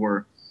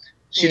before.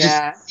 She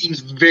Yeah. just seems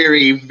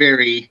very,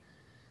 very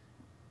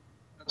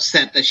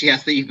upset that she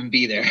has to even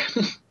be there.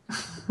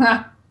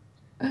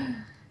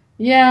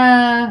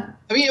 yeah.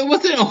 I mean, it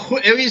wasn't.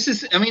 It was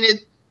just. I mean,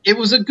 it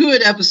was a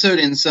good episode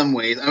in some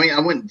ways. I mean, I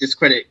wouldn't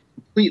discredit it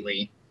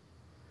completely.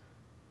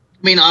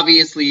 I mean,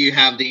 obviously, you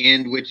have the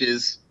end, which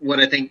is what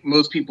I think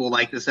most people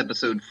like this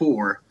episode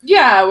for.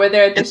 Yeah, where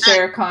they're at the And that-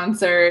 Cher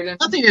concert. And,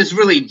 Nothing is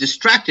really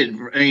distracting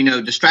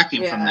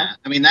Yeah. from that.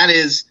 I mean, that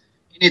is,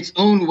 in its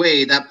own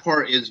way, that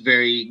part is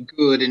very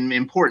good and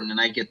important, and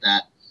I get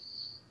that.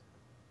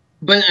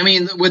 But, I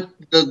mean, with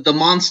the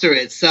monster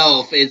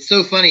itself, it's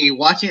so funny.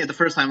 Watching it the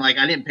first time, like,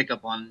 I didn't pick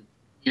up on,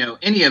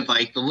 any of,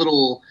 like, the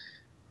little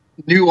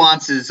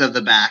nuances of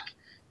the back.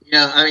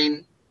 I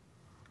mean,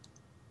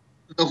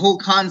 the whole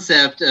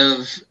concept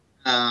of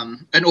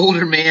an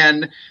older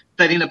man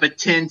setting up a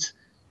tent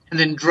and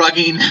then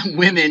drugging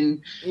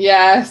women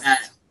yes.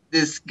 that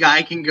this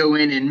guy can go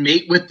in and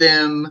mate with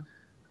them.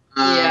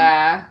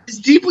 Yeah. It's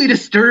deeply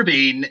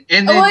disturbing.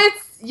 And then, Well,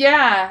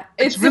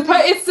 it's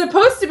really-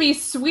 supposed to be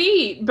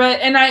sweet, but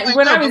when I know,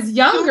 was but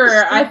younger,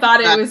 so I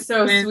thought it was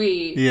so disturbing.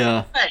 sweet.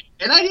 Yeah. right,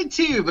 and I did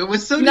too, but it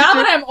was so Now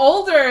disturbing. that I'm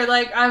older,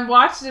 like I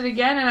watched it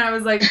again, and I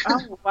was like,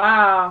 oh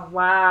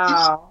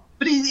wow.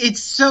 But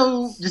it's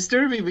so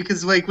disturbing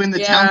because, like, when the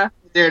Yeah. town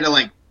is there to,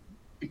 like,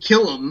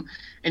 kill him,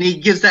 and he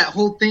gives that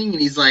whole thing, and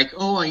he's like,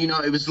 oh,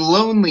 it was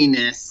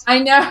loneliness. I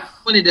know.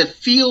 Wanted to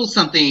feel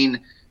something,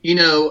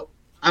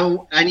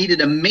 I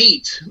needed a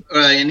mate, or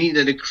I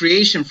needed a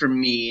creation from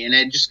me, and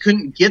I just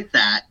couldn't get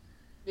that.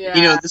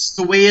 Yeah. This is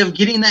the way of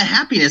getting that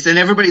happiness, and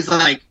everybody's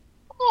like,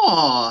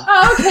 oh.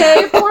 Oh,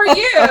 okay, for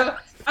you.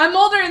 I'm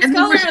older and And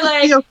then we're Scully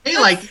are supposed to like, be okay,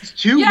 like, these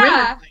two Yeah.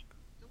 women, like,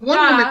 one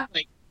Yeah. woman's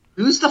like,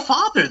 who's the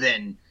father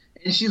then?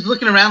 And she's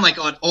looking around, like,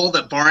 on all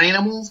the barn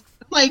animals.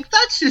 Like,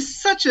 that's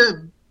just such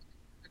a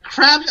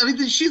crap. I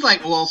mean, she's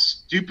like, well,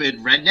 stupid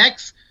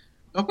rednecks.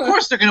 Of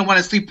course they're going to want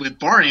to sleep with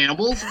barn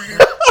animals.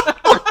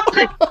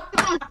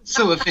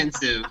 So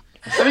offensive.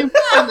 I mean,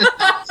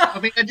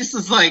 I just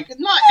was like,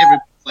 not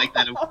everybody's like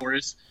that, of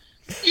course.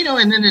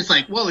 And then it's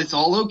like, well, it's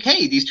all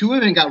okay. These two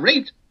women got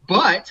raped,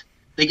 but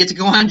they get to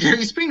go on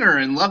Jerry Springer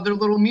and love their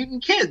little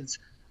mutant kids.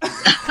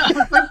 I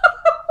was like,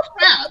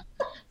 crap.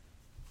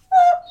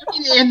 I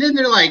mean, and then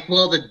they're like,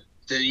 well,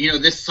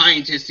 this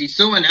scientist, he's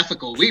so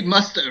unethical. We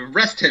must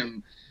arrest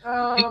him.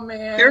 oh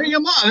man. Carry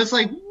him off. It's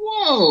like,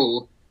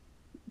 whoa.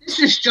 This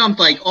just jumped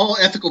like all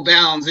ethical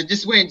bounds. It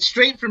just went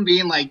straight from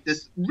being like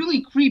this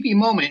really creepy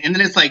moment, and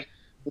then it's like,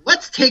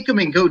 let's take him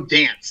and go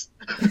dance.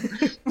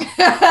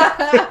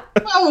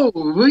 Oh,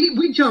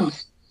 we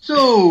jumped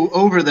so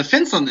over the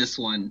fence on this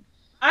one.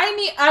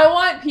 I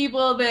want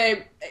people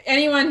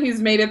anyone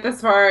who's made it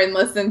this far and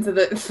listened to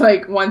the,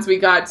 like, once we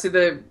got to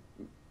the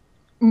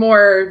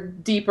more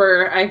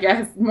deeper, I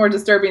guess, more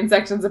disturbing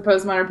sections of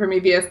Postmodern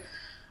Prometheus,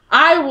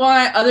 I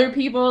want other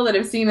people that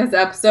have seen this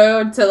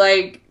episode to,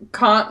 like,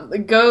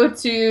 go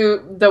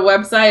to the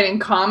website and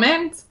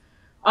comment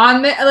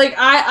on the, like,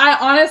 I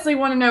honestly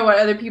want to know what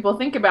other people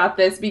think about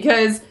this,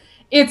 because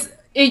it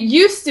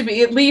used to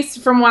be, at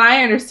least from what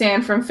I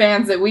understand from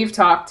fans that we've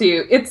talked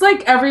to, it's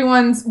like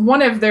everyone's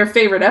one of their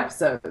favorite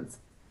episodes.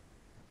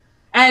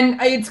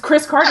 And it's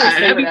Chris Carter's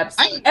favorite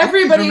episode.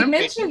 Everybody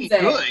mentions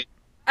it. Good.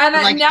 And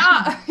Like,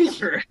 now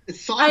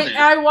saw this.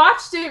 I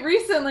watched it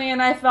recently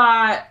and I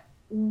thought,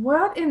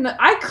 what in the...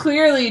 I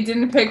clearly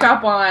didn't pick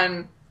up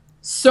on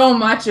so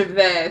much of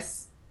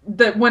this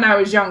that when I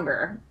was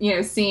younger,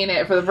 seeing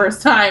it for the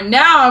first time.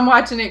 Now I'm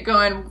watching it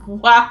going,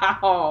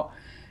 wow,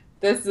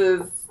 this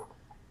is...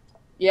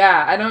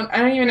 Yeah, I don't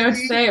even know what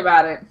to say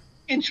about it.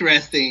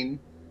 Interesting.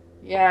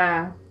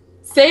 Yeah.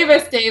 Save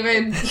us,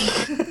 David.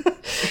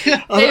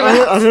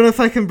 I don't know if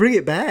I can bring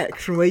it back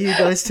from where you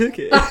guys took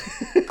it.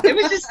 It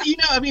was just,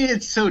 I mean,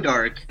 it's so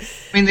dark.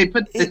 I mean, they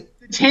put the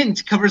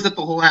tent covers up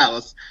the whole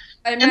house.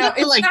 I And know. then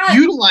they're, like,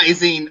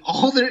 utilizing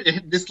all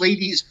this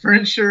lady's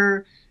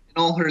furniture and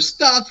all her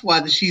stuff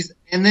while she's...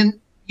 And then,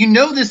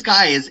 this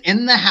guy is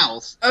in the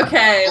house.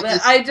 Okay, While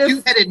this I just...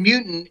 two-headed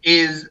mutant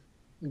is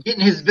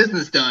getting his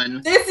business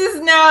done. This is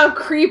now That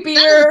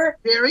creepier. is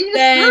very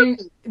Then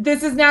disturbing.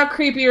 this is now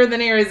creepier than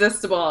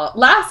Irresistible.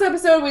 Last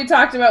episode we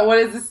talked about what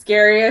is the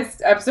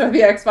scariest episode of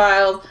the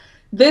X-Files.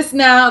 This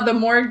now, the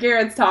more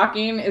Garrett's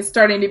talking, is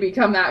starting to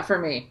become that for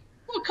me.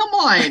 Well, come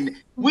on.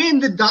 When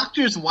the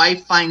doctor's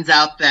wife finds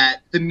out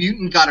that the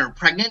mutant got her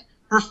pregnant,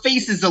 her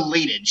face is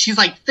elated. She's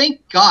like,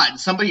 thank God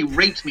somebody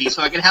raped me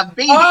so I could have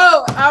babies.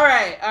 Oh, all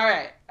right.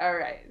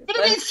 But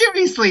I mean,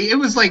 seriously, it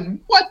was like,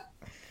 what?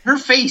 Her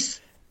face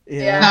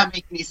Yeah. did not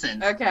make any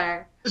sense. Okay.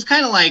 It was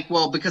kind of like,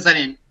 well, because I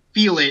didn't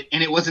feel it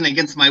and it wasn't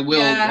against my will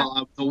Yeah. while I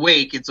was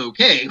awake, it's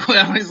okay. But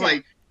I was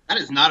like, that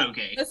is not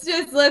okay.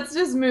 Let's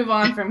just move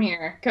on from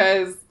here,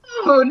 because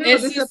Oh no,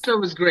 It's this just- episode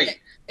was great.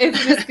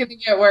 It's just gonna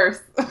get worse.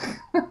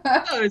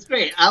 Oh, it's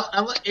great.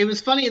 It was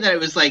funny that it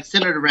was like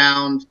centered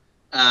around,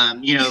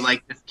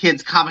 like this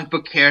kid's comic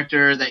book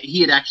character that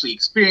he had actually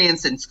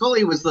experienced, and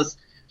Scully was this.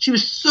 She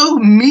was so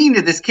mean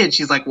to this kid.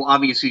 She's like, "Well,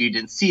 obviously you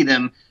didn't see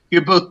them.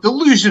 You're both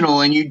delusional,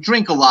 and you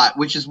drink a lot,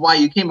 which is why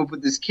you came up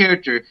with this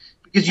character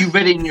because you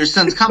read it in your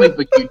son's comic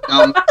book, you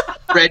dumb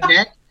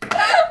redneck."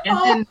 And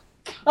then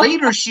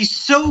later, she's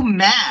so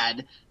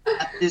mad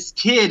that this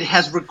kid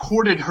has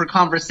recorded her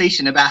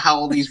conversation about how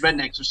all these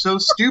rednecks are so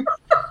stupid.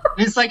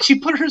 And it's like she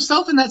put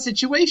herself in that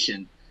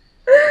situation.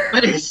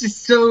 But it's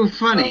just so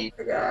funny.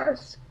 Oh my gosh.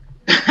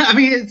 I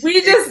mean,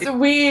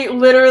 We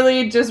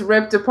literally just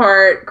ripped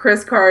apart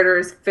Chris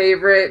Carter's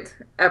favorite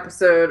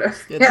episode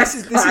of Yeah, this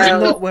is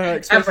X-Files not where I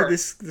expected ever.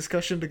 this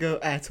discussion to go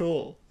at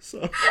all.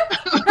 So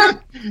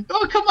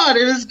oh, come on.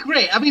 It was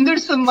great. I mean,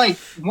 there's some, like,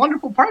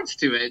 wonderful parts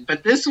to it.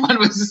 But this one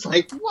was just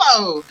like,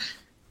 whoa.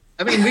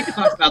 I mean, we could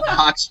talk about the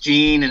Hawks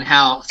gene and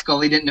how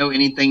Scully didn't know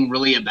anything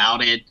really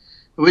about it,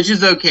 which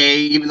is okay,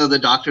 even though the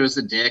doctor was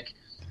a dick.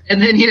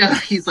 And then,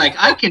 he's like,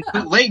 I can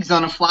put legs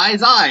on a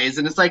fly's eyes.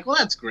 And it's like, well,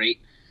 that's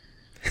great.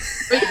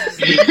 This is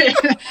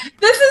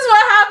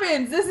what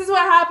happens. This is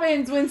what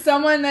happens when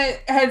someone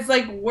that has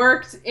like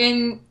worked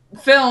in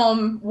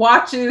film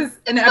watches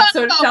an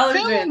episode of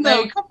television. Film,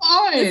 though. Like, Come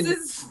on. this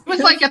is It was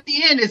like at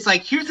the end, it's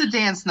like, here's a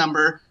dance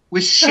number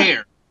with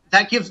Cher.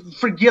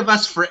 Forgive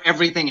us for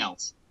everything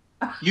else.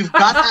 You've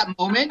got that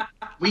moment.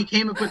 We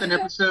came up with an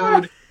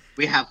episode.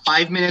 We have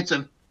 5 minutes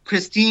of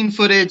pristine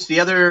footage. The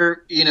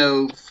other,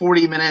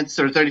 40 minutes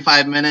or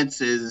 35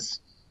 minutes is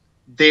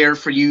there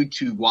for you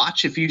to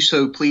watch if you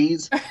so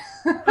please.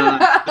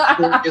 The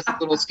story is a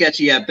little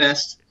sketchy at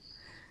best.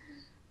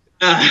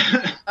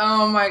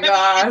 oh my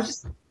gosh.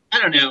 I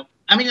don't know.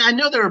 I mean, I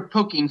know they're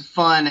poking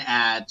fun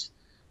at,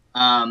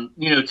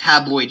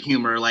 tabloid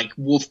humor like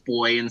Wolf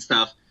Boy and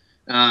stuff.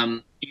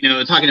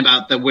 Talking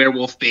about the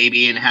werewolf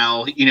baby and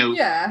how,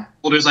 Yeah.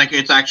 Mulder's like,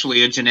 it's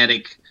actually a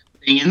genetic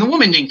thing. And the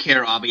woman didn't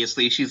care,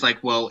 obviously. She's like,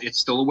 well, it's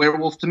still a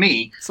werewolf to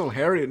me. it's all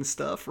hairy and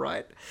stuff,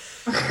 right?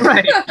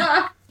 Right.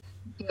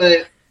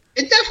 But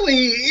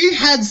it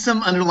had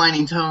some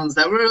underlining tones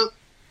that were,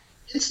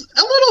 it's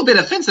a little bit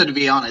offensive, to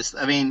be honest.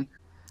 I mean,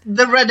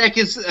 the redneck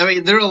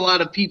there are a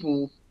lot of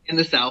people in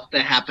the South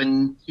that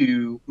happen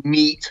to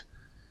meet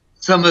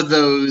some of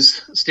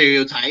those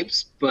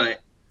stereotypes, but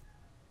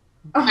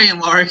by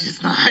and large,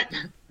 it's not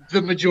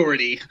the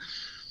majority.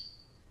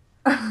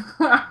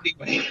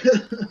 Anyway.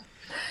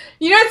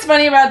 You know what's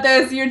funny about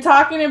this? You're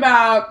talking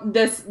about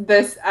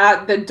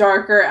the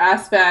darker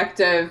aspect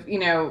of,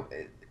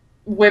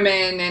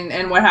 women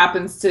and what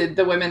happens to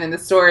the women in the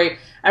story.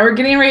 And we're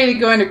getting ready to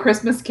go into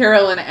Christmas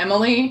Carol and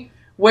Emily,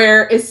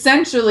 where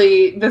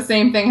essentially the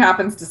same thing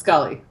happens to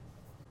Scully.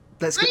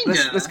 Let's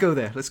go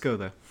there. Let's go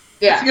there.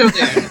 Yeah. Let's go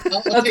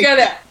there. Let's go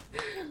there.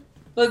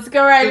 Let's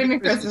go right Go to into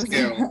Christmas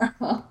Christmas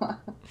Carol.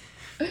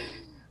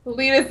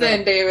 Lead us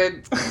in,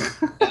 David.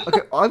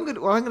 Okay, I'm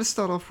gonna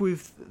start off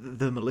with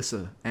the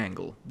Melissa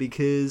angle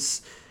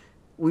because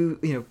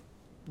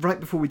right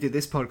before we did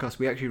this podcast,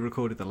 we actually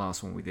recorded the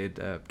last one we did,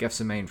 Gefs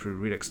and Main through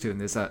Redux 2, and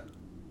there's that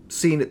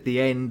scene at the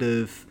end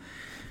of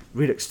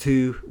Redux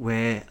 2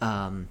 where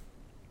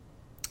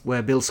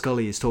Bill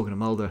Scully is talking to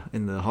Mulder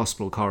in the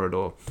hospital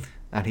corridor,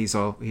 and he's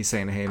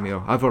saying to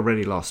him, I've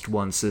already lost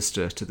one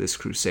sister to this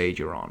crusade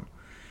you're on.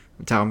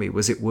 Tell me,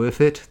 was it worth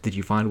it? Did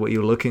you find what you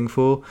were looking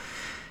for?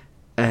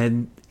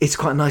 And it's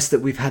quite nice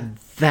that we've had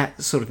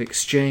that sort of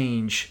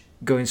exchange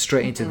going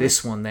straight into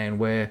this one then,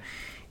 where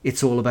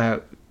it's all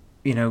about,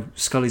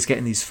 Scully's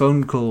getting these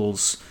phone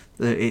calls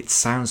that it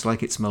sounds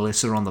like it's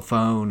Melissa on the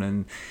phone,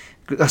 and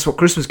that's what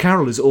Christmas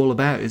Carol is all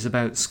about, is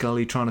about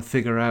Scully trying to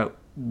figure out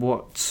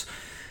what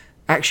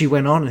actually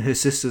went on in her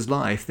sister's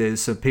life.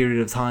 There's a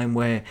period of time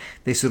where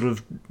they sort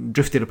of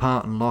drifted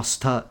apart and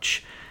lost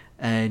touch,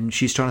 and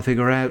she's trying to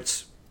figure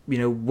out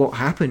what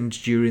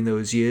happened during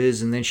those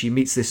years, and then she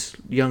meets this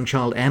young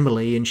child,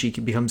 Emily, and she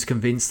becomes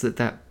convinced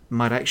that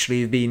might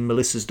actually have been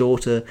Melissa's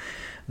daughter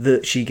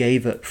that she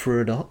gave up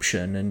for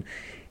adoption. And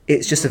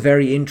it's just a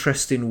very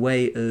interesting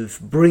way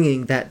of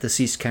bringing that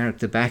deceased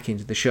character back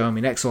into the show. I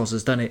mean, X-Files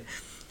has done it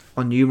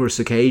on numerous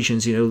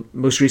occasions,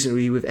 most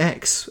recently with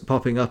X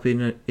popping up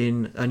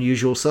in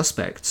Unusual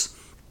Suspects.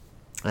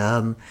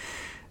 So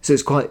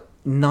it's quite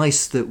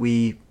nice that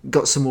we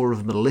got some more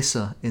of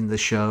Melissa in the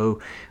show,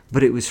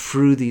 but it was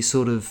through these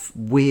sort of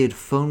weird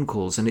phone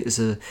calls, and it was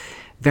a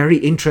very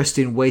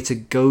interesting way to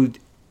go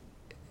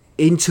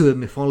into a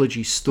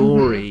mythology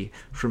story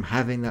from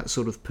having that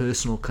sort of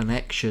personal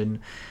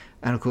connection.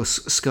 And of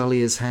course,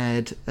 Scully has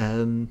had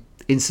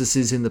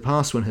instances in the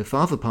past when her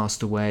father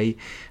passed away,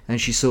 and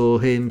she saw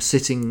him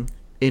sitting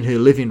in her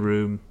living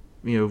room,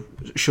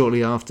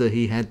 shortly after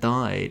he had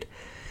died,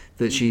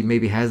 that she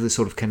maybe has this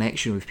sort of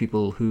connection with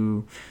people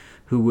who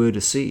were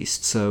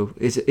deceased. So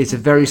it's a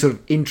very sort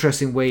of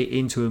interesting way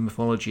into a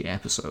mythology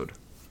episode.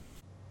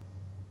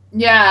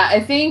 Yeah, I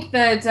think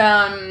that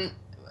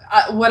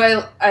what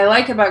I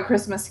like about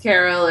Christmas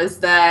Carol is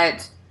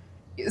that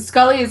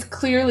Scully is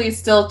clearly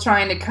still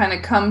trying to kind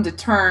of come to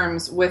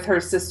terms with her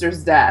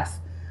sister's death.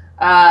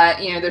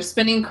 They're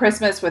spending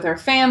Christmas with her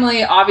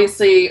family.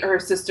 Obviously, her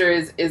sister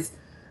is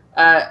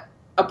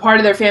a part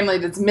of their family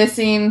that's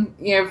missing,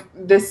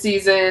 this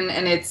season,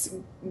 and it's,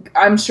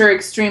 I'm sure,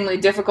 extremely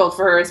difficult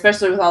for her,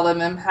 especially with all of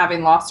them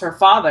having lost her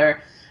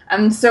father.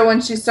 And so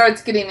when she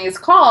starts getting these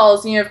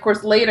calls, of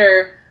course,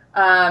 later,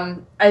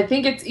 I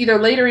think it's either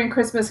later in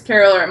Christmas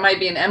Carol or it might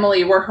be in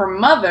Emily, where her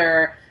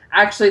mother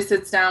actually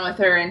sits down with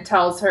her and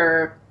tells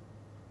her,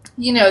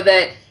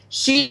 that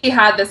she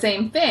had the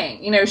same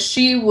thing.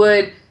 She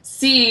would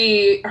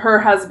see her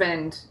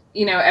husband,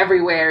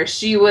 everywhere.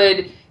 She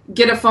would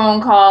get a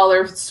phone call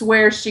or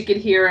swear she could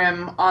hear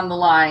him on the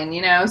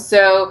line,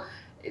 So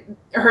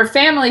her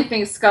family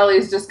thinks Scully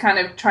is just kind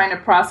of trying to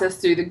process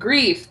through the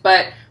grief.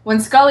 But when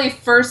Scully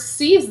first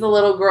sees the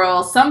little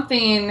girl,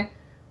 something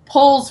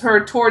pulls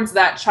her towards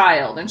that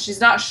child, and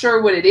she's not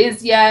sure what it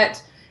is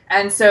yet.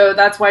 And so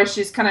that's why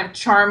she's kind of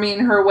charming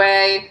her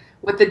way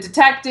with the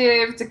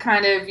detective to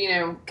kind of,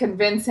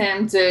 convince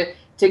him to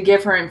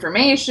give her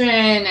information.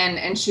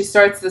 And she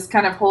starts this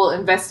kind of whole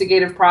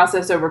investigative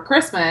process over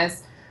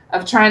Christmas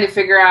of trying to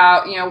figure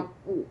out,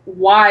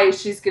 why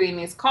she's getting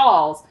these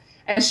calls.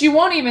 And she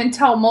won't even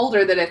tell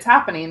Mulder that it's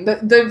happening.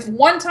 The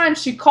one time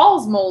she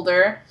calls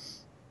Mulder,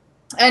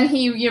 and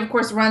he of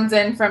course, runs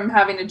in from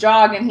having a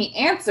jog, and he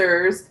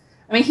answers.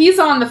 I mean, he's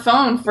on the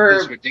phone for...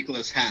 This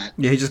ridiculous hat.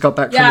 Yeah, he just got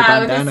back from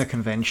the bandana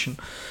convention.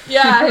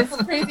 Yeah, his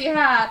crazy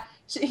hat.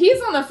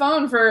 He's on the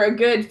phone for a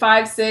good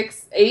 5,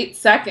 6, 8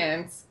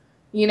 seconds,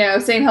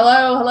 saying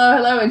hello, hello,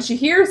 hello. And she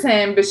hears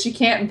him, but she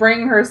can't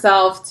bring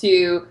herself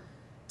to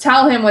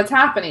tell him what's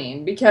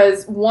happening.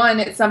 Because,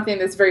 one, it's something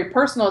that's very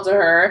personal to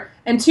her.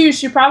 And two,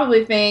 she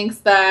probably thinks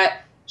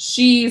that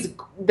she's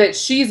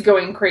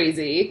going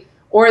crazy.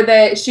 Or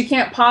that she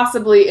can't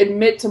possibly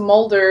admit to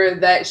Mulder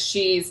that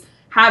she's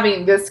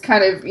having this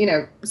kind of,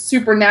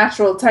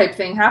 supernatural type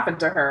thing happen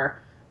to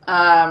her.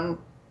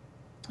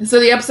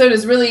 So the episode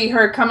is really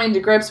her coming to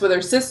grips with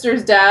her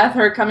sister's death,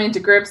 her coming to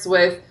grips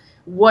with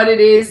what it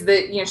is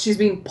that, she's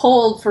being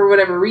pulled for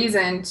whatever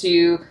reason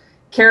to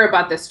care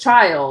about this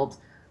child.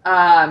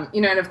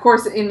 And of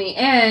course, in the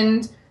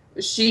end,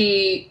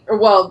 she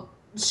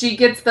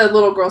gets the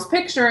little girl's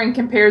picture and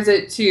compares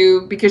it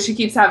to, because she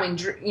keeps having,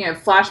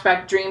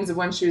 flashback dreams of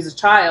when she was a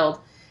child.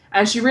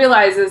 And she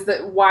realizes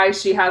that why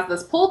she has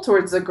this pull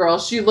towards the girl,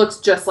 she looks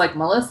just like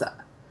Melissa.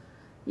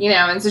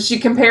 And so she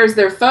compares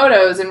their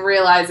photos and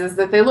realizes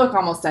that they look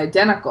almost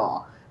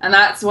identical. And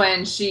that's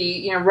when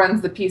she,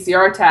 runs the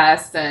PCR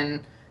test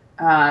and,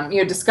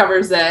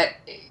 discovers that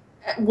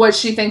what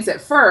she thinks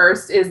at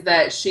first is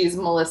that she's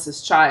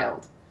Melissa's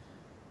child.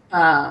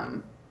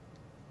 So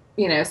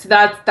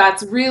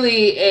that's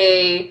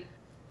really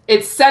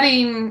it's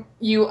setting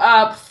you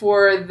up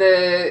for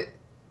the,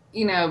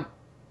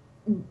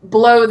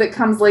 blow that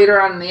comes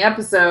later on in the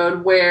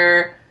episode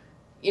where,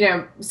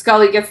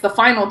 Scully gets the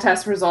final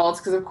test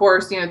results because, of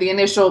course, the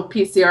initial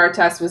PCR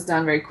test was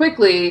done very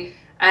quickly.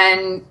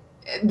 And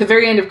at the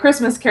very end of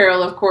Christmas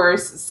Carol, of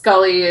course,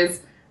 Scully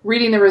is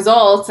reading the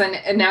results and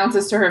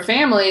announces to her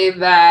family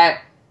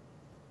that,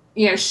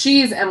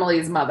 she's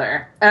Emily's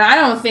mother. And I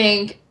don't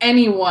think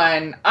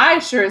I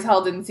sure as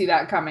hell didn't see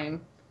that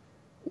coming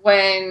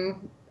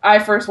when I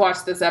first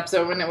watched this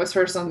episode, when it was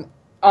first on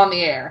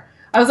the air.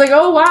 I was like,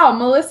 oh, wow,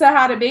 Melissa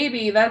had a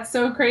baby. That's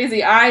so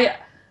crazy. I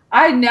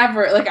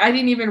never, I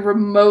didn't even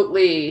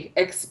remotely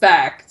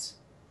expect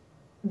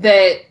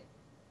that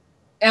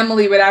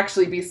Emily would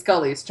actually be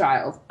Scully's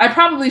child. I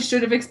probably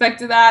should have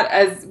expected that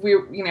as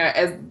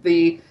as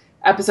the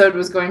episode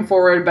was going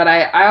forward, but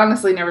I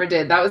honestly never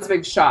did. That was a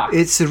big shock.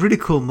 It's a really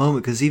cool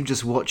moment because even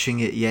just watching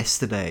it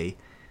yesterday,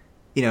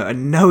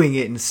 and knowing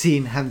it and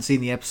having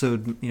seen the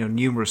episode,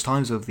 numerous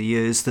times over the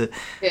years,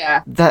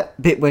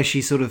 that bit where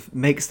she sort of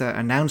makes that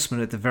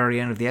announcement at the very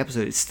end of the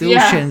episode, it still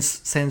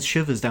sends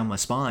shivers down my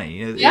spine.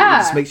 It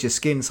just makes your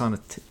skin kind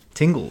of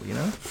tingle,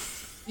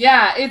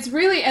 Yeah, it's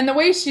really, and the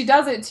way she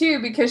does it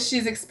too, because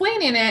she's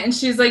explaining it and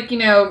she's like,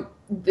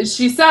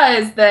 she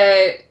says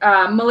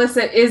that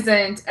Melissa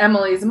isn't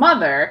Emily's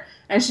mother.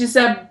 And she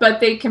said, but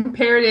they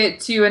compared it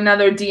to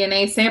another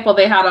DNA sample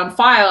they had on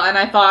file. And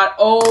I thought,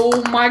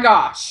 oh my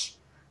gosh.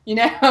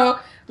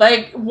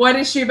 What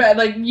is she about?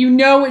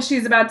 What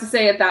she's about to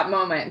say at that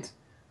moment.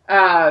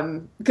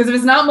 Because if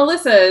it's not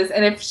Melissa's,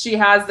 and if she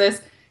has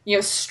this,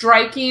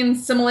 striking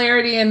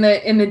similarity in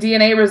the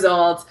DNA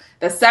results,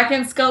 the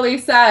second Scully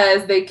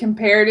says they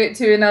compared it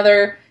to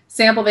another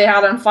sample they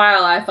had on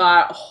file, I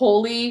thought,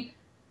 holy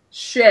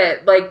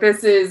shit,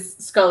 this is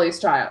Scully's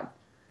child.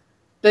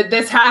 That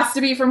this has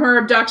to be from her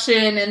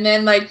abduction, and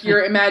then,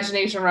 your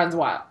imagination runs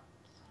wild.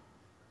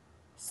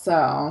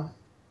 So...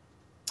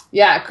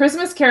 yeah,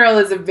 Christmas Carol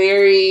is a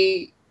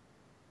very,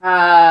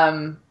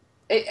 Christmas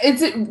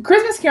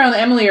Carol and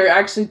Emily are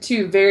actually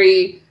two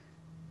very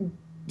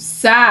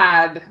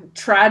sad,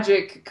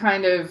 tragic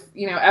kind of,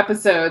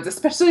 episodes,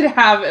 especially to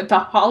have at the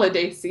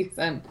holiday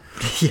season.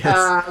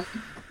 Yes.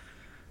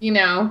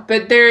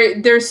 But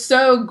they're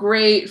so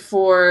great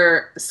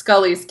for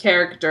Scully's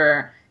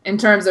character in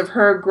terms of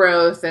her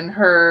growth and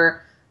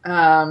her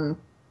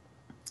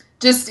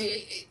just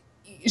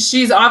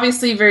she's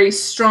obviously very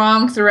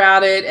strong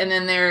throughout it, and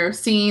then there are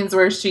scenes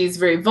where she's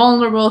very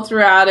vulnerable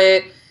throughout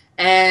it,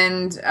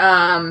 and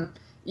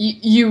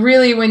you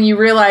really, when you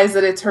realize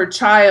that it's her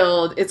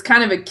child, it's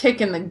kind of a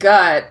kick in the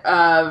gut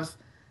of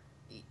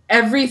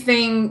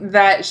everything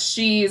that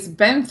she's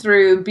been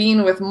through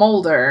being with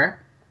Mulder.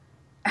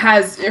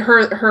 Has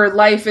her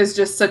life is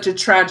just such a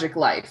tragic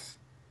life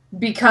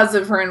because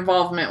of her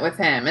involvement with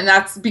him, and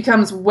that's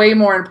becomes way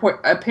more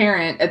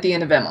apparent at the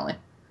end of Emily.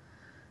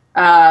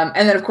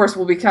 And then, of course,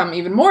 will become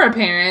even more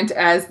apparent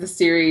as the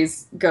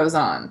series goes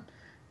on.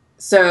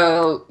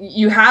 So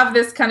you have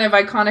this kind of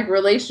iconic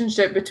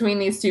relationship between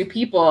these two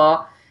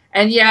people,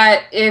 and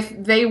yet if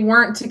they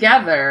weren't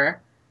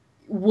together,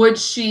 would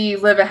she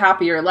live a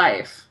happier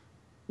life?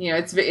 You know,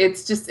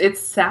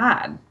 it's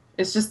sad.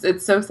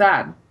 It's so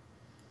sad.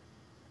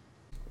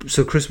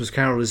 So Christmas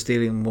Carol is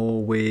dealing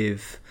more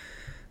with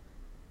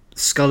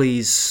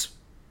Scully's,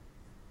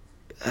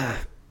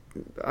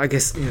 I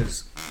guess, you know,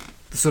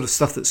 the sort of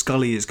stuff that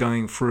Scully is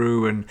going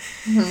through, and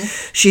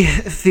she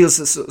feels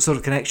this sort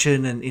of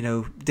connection, and, you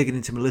know, digging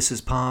into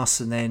Melissa's past,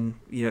 and then,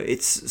 you know,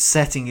 it's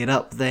setting it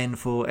up then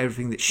for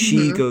everything that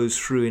she goes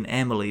through in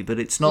Emily. But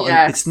it's not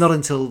it's not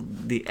until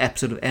the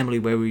episode of Emily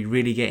where we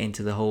really get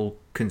into the whole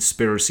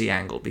conspiracy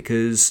angle,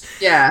 because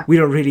we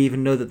don't really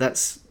even know that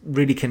that's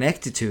really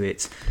connected to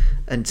it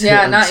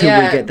until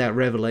we get that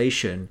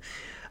revelation.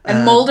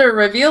 And Mulder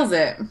reveals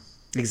it.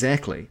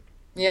 Exactly.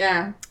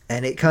 Yeah.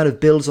 And it kind of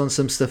builds on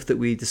some stuff that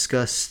we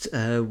discussed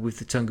with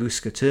the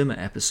Tunguska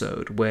Terma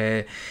episode,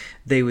 where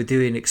they were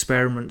doing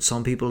experiments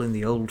on people in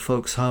the old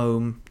folks'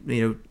 home,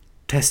 you know,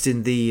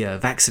 testing the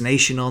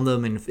vaccination on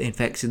them and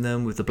infecting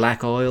them with the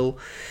black oil.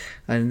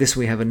 And this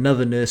we have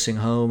another nursing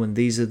home, and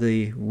these are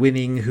the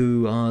women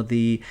who are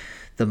the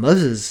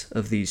mothers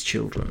of these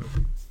children.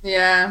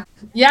 Yeah.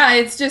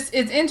 It's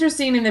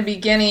interesting in the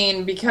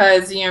beginning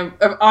because, you know,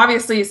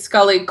 obviously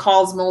Scully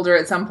calls Mulder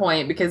at some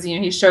point because, you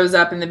know, he shows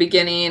up in the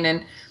beginning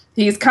and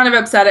he's kind of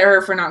upset at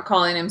her for not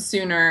calling him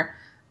sooner.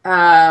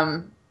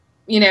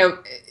 You know,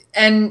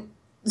 and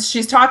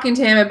she's talking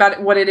to him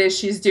about what it is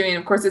she's doing.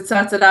 Of course, it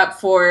sets it up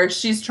for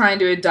she's trying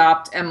to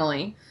adopt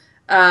Emily.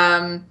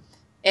 And,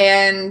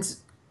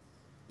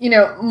 you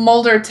know,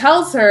 Mulder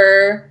tells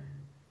her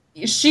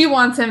she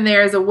wants him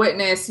there as a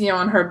witness, you know,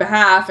 on her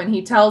behalf, and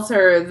he tells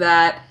her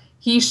that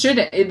he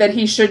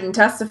shouldn't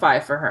testify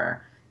for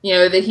her. You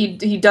know, that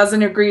he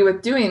doesn't agree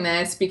with doing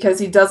this because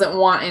he doesn't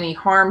want any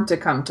harm to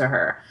come to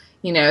her.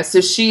 You know,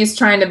 so she's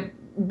trying to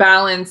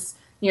balance,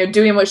 you know,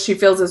 doing what she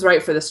feels is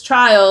right for this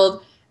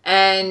child,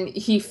 and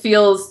he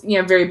feels,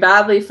 you know, very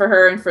badly for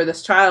her and for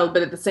this child,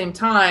 but at the same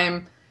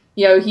time,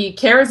 you know, he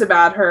cares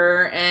about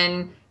her,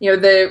 and, you know,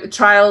 the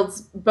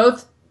child's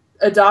both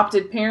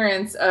adopted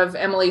parents of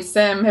Emily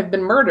Sim have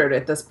been murdered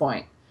at this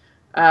point.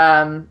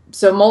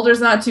 So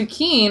Mulder's not too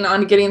keen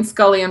on getting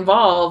Scully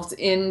involved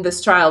in this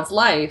child's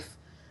life.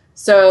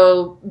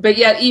 So, but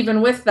yet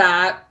even with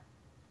that,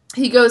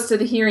 he goes to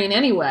the hearing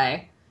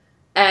anyway.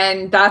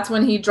 And that's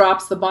when he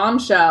drops the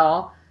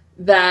bombshell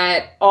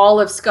that all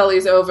of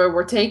Scully's ova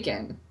were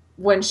taken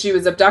when she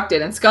was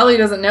abducted. And Scully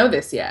doesn't know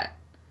this yet.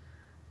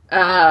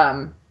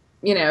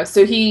 You know,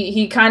 so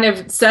he kind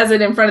of says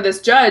it in front of this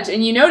judge,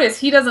 and you notice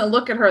he doesn't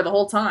look at her the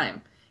whole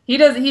time. He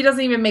doesn't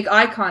even make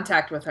eye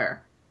contact with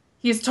her.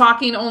 He's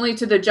talking only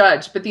to the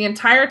judge, but the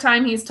entire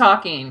time he's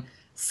talking,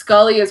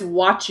 Scully is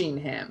watching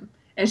him,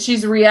 and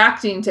she's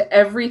reacting to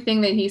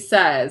everything that he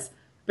says,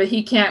 but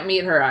he can't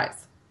meet her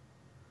eyes.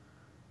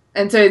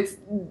 And so it's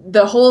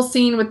the whole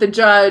scene with the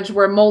judge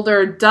where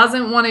Mulder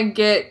doesn't want to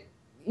get,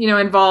 you know,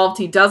 involved.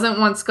 He doesn't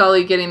want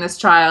Scully getting this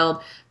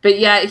child, but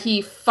yet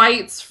he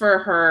fights for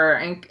her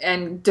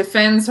and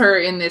defends her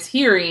in this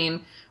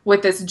hearing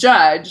with this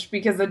judge,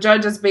 because the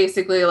judge is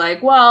basically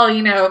like, well,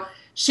 you know,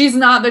 she's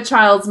not the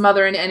child's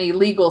mother in any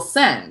legal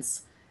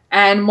sense.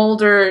 And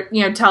Mulder,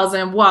 you know, tells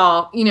him,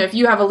 well, you know, if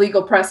you have a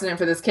legal precedent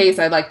for this case,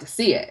 I'd like to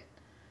see it.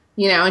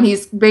 You know, and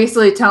he's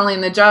basically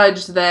telling the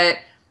judge that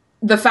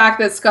the fact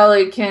that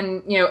Scully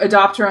can, you know,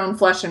 adopt her own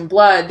flesh and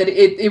blood, that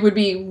it would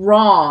be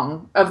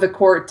wrong of the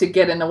court to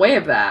get in the way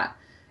of that.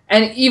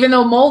 And even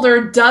though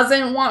Mulder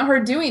doesn't want her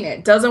doing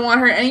it, doesn't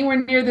want her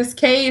anywhere near this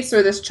case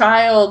or this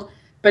child,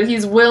 but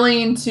he's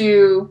willing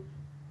to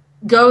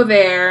go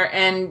there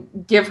and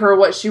give her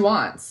what she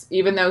wants,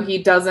 even though he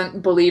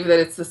doesn't believe that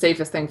it's the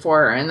safest thing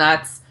for her. And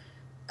that's,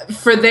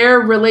 for their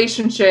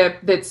relationship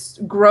that's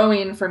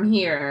growing from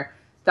here,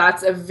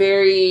 that's a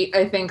very,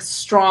 I think,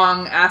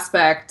 strong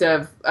aspect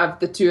of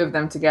the two of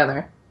them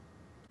together.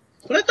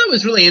 What I thought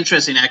was really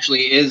interesting,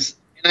 actually, is,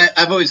 and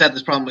I've always had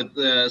this problem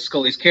with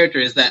Scully's character,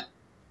 is that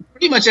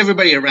pretty much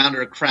everybody around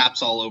her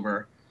craps all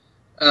over.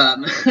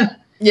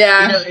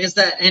 Yeah. You know, is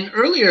that, and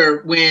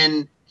earlier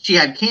when she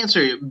had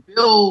cancer,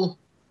 Bill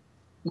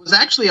was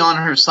actually on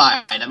her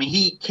side. I mean,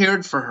 he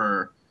cared for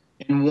her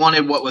and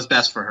wanted what was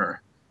best for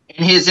her.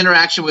 And his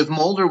interaction with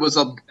Mulder was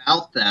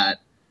about that.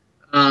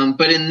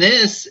 But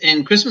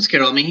in Christmas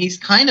Carol, I mean, he's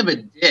kind of a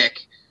dick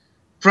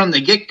from the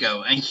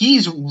get-go, and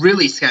he's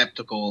really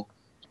skeptical.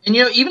 And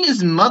even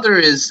his mother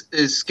is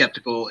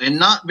skeptical and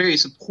not very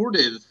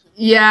supportive.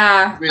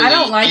 Yeah, really. I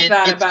don't like and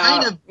that it's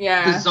about. kind of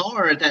Yeah,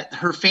 bizarre that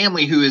her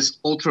family, who is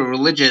ultra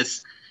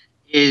religious,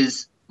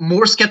 is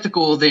more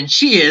skeptical than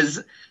she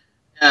is,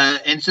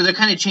 and so they're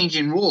kind of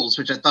changing rules,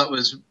 which I thought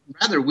was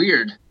rather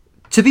weird.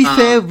 To be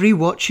fair,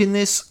 rewatching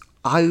this,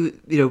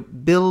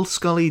 Bill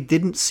Scully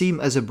didn't seem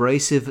as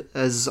abrasive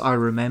as I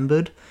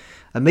remembered.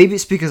 And maybe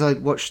it's because I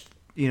watched,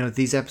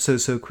 these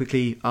episodes so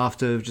quickly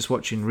after just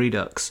watching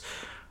Redux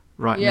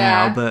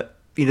now. But,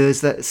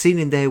 there's that scene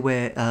in there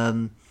where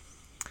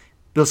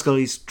Bill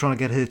Scully's trying to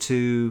get her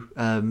to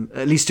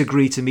at least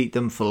agree to meet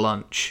them for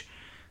lunch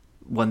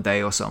one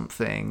day or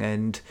something.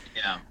 And,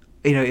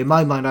 in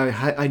my mind,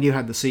 I knew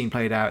how the scene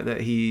played out,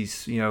 that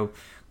he's,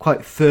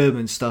 quite firm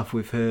and stuff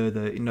with her,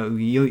 that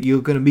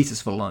you're going to meet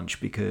us for lunch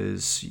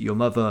because your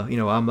mother,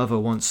 our mother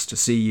wants to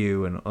see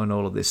you and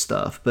all of this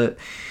stuff. But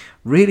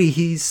really,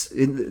 he's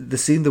in the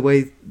scene, the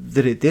way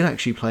that it did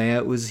actually play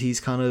out was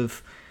he's kind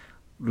of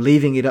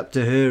leaving it up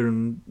to her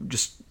and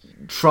just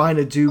trying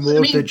to do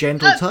more of the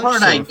gentle that touch.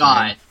 Part I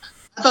got.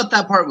 I thought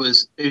that part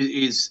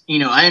is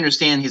I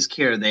understand his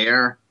care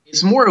there.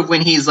 It's more of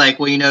when he's like,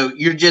 well,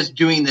 you're just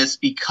doing this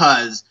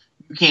because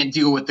you can't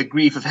deal with the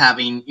grief of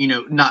having,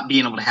 not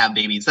being able to have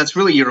babies. That's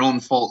really your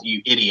own fault,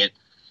 you idiot.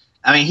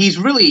 I mean, he's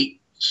really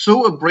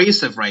so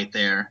abrasive right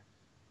there.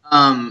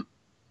 And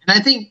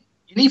I think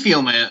any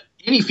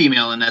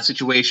female in that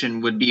situation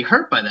would be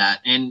hurt by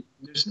that. And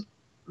there's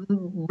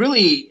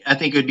really, I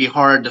think it would be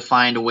hard to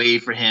find a way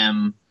for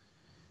him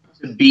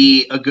to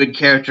be a good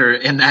character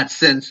in that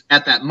sense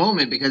at that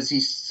moment, because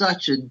he's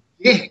such a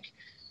dick.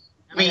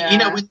 I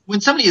mean,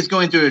 when somebody is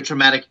going through a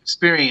traumatic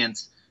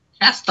experience,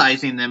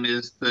 chastising them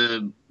is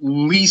the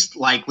least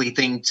likely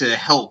thing to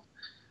help.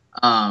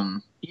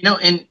 And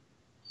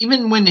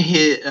even when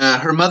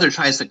her mother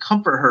tries to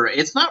comfort her,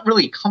 it's not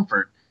really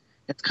comfort.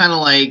 It's kind of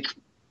like,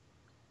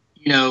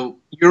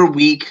 you're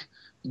weak,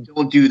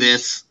 don't do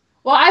this.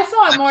 Well, I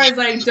saw it more as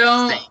like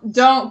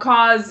don't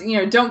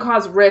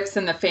cause rifts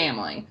in the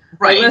family.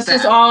 Right. Like, let's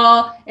just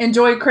all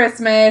enjoy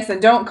Christmas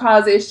and don't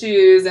cause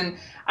issues. And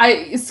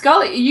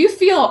Scully, you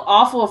feel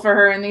awful for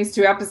her in these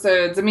 2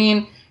 episodes. I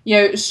mean,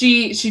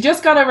 she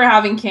just got over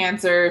having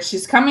cancer.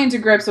 She's coming to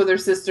grips with her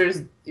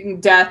sister's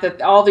death,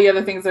 and all the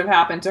other things that have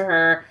happened to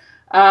her.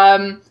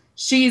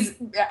 She's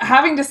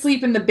having to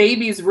sleep in the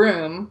baby's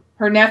room,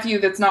 her nephew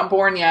that's not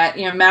born yet,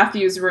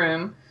 Matthew's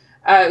room.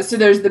 So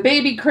there's the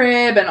baby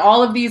crib and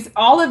all of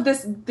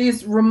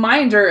this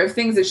reminder of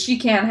things that she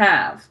can't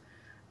have.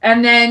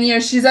 And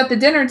then, she's at the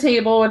dinner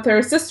table with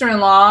her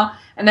sister-in-law,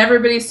 and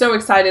everybody's so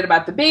excited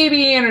about the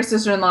baby, and her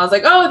sister-in-law is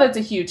like, oh, that's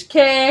a huge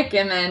kick.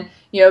 And then,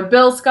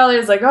 Bill Scully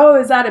is like, oh,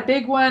 is that a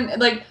big one?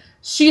 Like,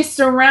 she's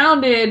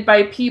surrounded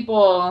by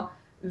people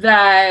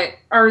that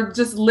are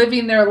just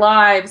living their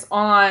lives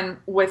on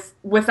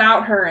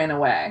without her in a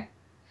way.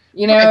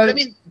 Right, I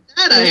mean,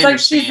 it's like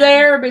she's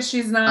there, but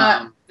she's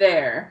not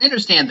there. I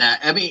understand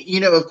that. I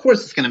mean, of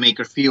course it's going to make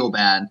her feel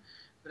bad.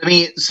 But, I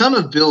mean, some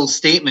of Bill's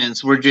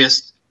statements were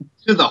just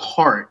to the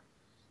heart,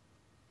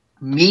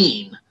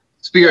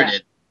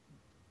 mean-spirited.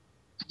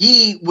 Yeah.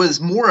 He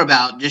was more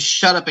about just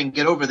shut up and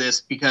get over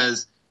this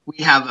because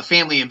we have a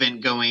family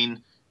event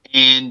going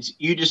and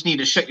you just need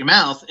to shut your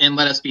mouth and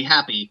let us be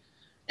happy.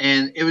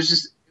 And it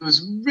was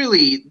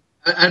really,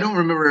 I don't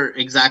remember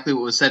exactly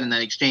what was said in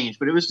that exchange,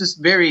 but it was just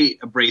very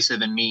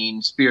abrasive and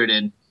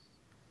mean-spirited.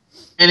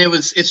 And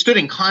it stood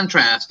in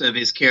contrast of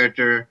his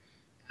character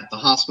at the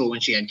hospital when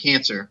she had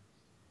cancer.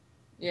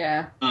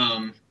 Yeah.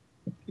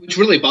 Which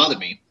really bothered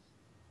me.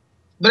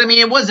 But I mean,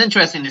 it was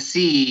interesting to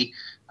see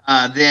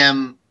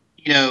them,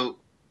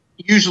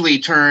 usually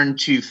turn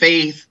to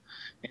faith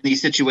in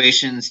these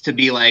situations to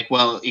be like,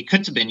 well, it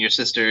couldn't have been your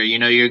sister.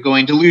 You're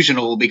going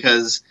delusional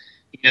because,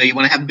 you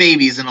want to have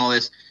babies and all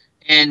this.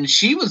 And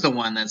she was the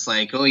one that's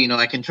like, oh,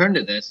 I can turn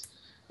to this.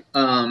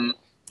 As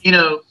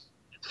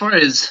far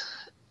as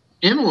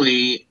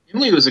Emily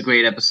was a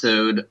great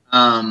episode.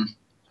 I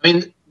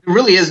mean, there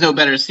really is no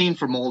better scene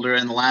for Mulder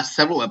in the last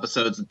several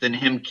episodes than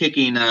him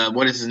kicking,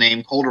 what is his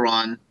name,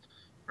 Calderon,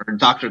 or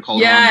Dr.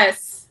 Calderon,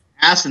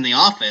 ass in the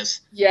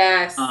office.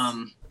 Yes.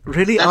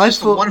 Really, that's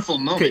just a wonderful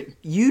moment. Okay,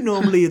 you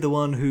normally are the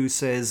one who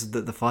says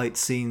that the fight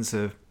scenes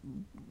are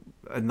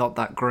not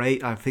that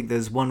great. I think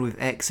there's one with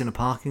X in a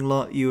parking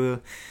lot. You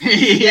were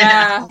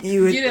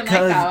you didn't kind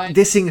like of that one.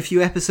 dissing a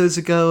few episodes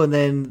ago, and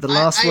then the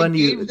last one,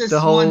 the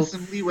whole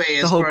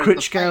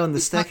Critchkow and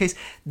the staircase.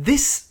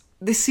 This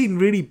scene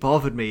really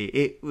bothered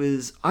me.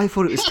 I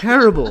thought it was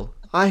terrible.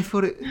 I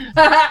thought it.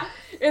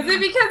 Is it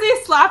because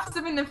he slaps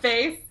him in the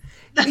face?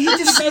 He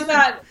just said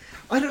that.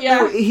 I don't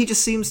know. He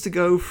just seems to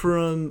go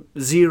from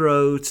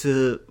 0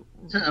 to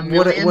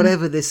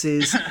whatever this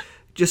is,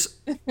 just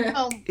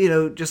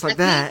just like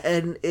that.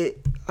 And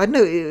I don't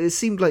know. It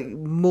seemed like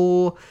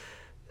more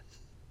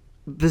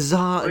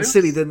bizarre and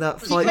silly than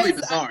that fight. Really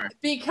bizarre.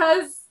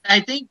 Because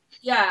I think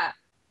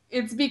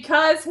it's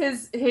because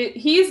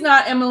he's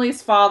not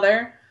Emily's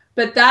father,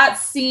 but that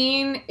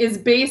scene is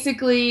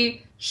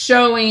basically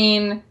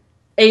showing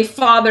a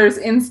father's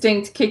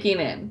instinct kicking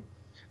in.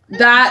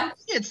 That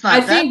it's not.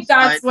 I think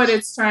that's what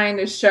it's trying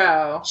to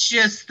show. It's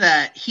just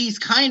that he's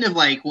kind of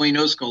like, well, you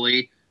know,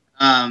 Scully,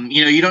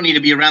 you don't need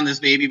to be around this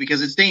baby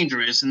because it's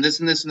dangerous and this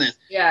and this and this.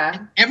 Yeah.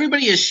 And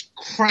everybody is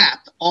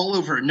crapped all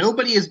over.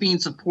 Nobody is being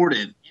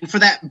supportive. And for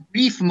that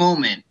brief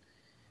moment,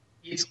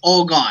 it's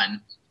all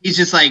gone. He's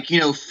just like,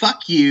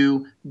 fuck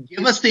you.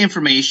 Give us the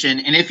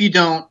information. And if you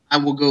don't, I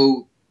will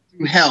go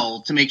through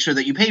hell to make sure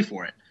that you pay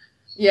for it.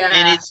 Yeah.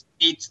 And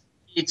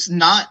it's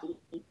not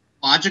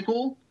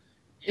logical.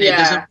 And it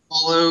doesn't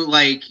follow,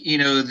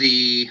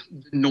 the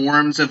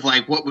norms of,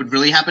 what would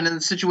really happen in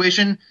the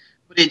situation.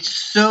 But it's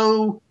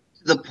so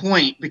to the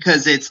point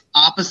because it's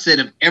opposite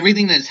of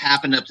everything that's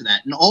happened up to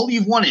that. And all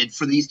you've wanted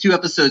for these 2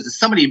 episodes is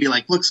somebody to be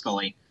like, look,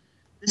 Scully,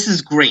 this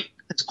is great.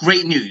 That's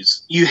great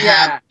news. You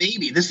have a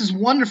baby. This is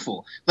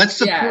wonderful. Let's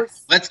support.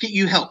 Yes. Let's get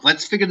you help.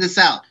 Let's figure this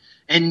out.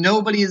 And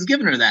nobody has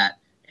given her that.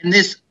 And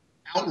this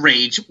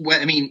outrage,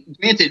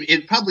 granted,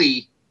 it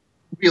probably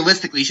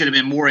realistically should have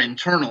been more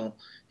internal.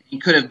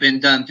 It could have been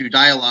done through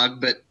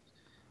dialogue, but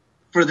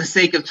for the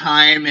sake of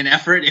time and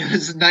effort, it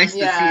was nice to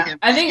see him.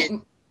 I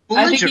think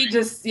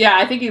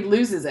he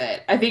loses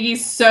it. I think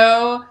he's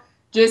so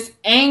just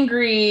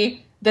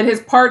angry that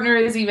his partner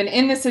is even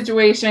in this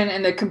situation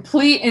and the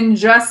complete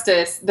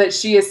injustice that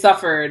she has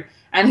suffered,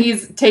 and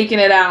he's taking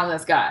it out on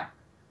this guy.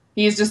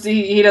 He's just,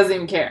 he doesn't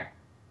even care.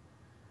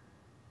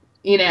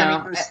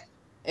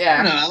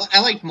 I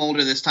liked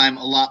Mulder this time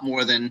a lot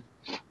more than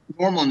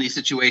normal in these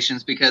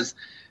situations because,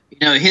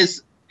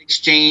 his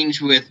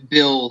exchange with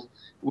Bill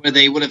where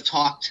they would have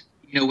talked,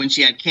 when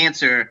she had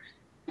cancer,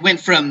 went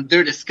from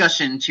their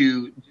discussion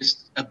to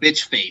just a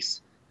bitch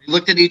face. They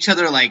looked at each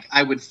other like,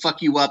 I would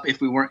fuck you up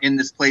if we weren't in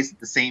this place at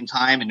the same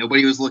time and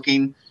nobody was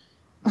looking.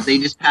 They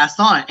just passed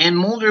on. And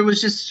Mulder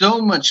was just so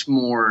much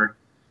more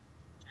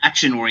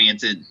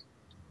action-oriented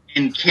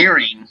and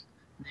caring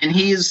than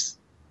he's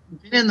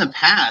been in the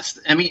past.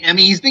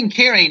 He's been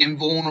caring and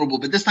vulnerable,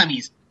 but this time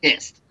he's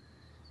pissed.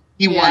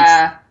 He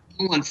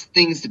wants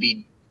things to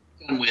be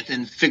done with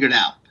and figured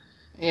out.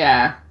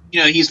 Yeah.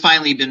 He's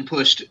finally been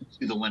pushed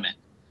to the limit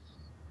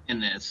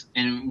in this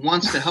and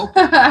wants to help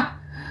them.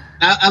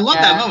 I love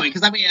that moment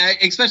because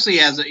especially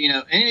as and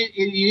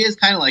it is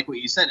kind of like what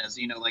you said, as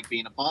like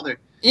being a father.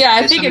 Yeah,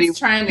 I think it's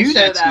trying to show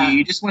that to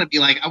you just want to be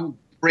like, I will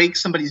break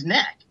somebody's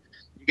neck.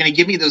 You're going to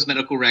give me those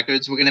medical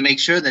records. We're going to make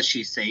sure that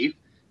she's safe,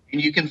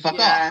 and you can fuck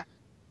off.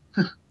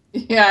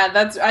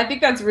 Yeah, I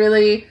think that's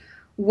really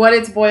what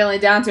it's boiling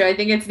down to. I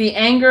think it's the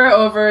anger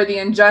over the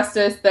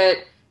injustice that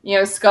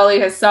Scully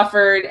has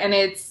suffered, and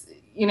it's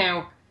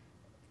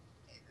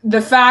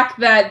the fact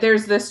that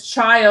there's this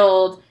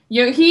child.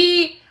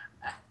 He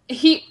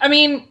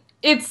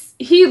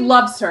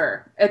loves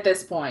her at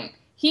this point.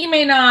 He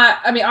may not,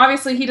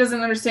 obviously he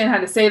doesn't understand how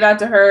to say that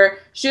to her.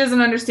 She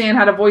doesn't understand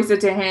how to voice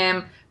it to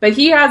him, but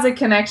he has a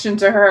connection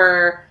to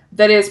her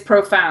that is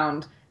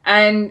profound.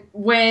 And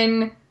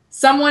when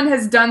someone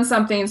has done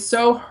something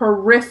so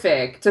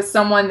horrific to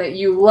someone that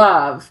you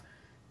love,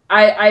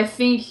 I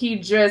think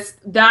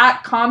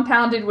that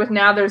compounded with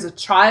now there's a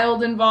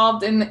child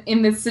involved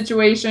in this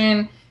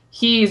situation,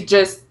 he's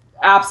just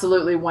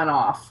absolutely went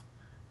off.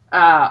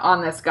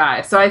 On this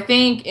guy. So I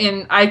think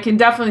I can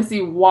definitely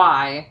see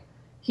why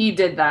he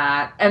did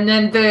that. And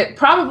then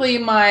probably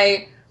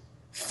my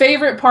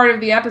favorite part of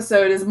the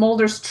episode is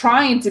Mulder's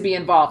trying to be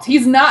involved.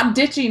 He's not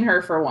ditching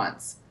her for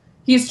once.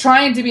 He's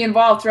trying to be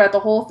involved throughout the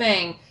whole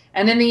thing.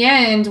 And in the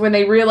end, when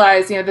they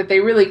realize, that they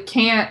really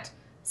can't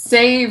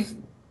save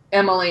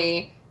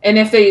Emily, and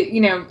if they,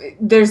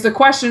 there's the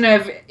question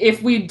of,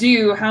 if we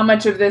do, how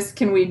much of this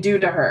can we do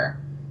to her?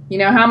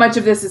 How much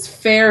of this is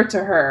fair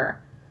to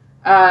her?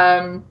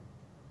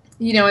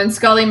 And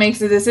Scully makes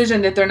the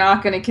decision that they're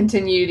not going to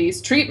continue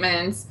these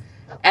treatments,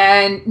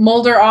 and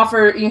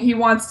Mulder he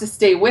wants to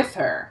stay with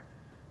her,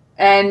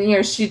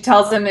 and she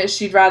tells him that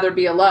she'd rather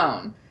be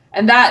alone,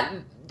 and that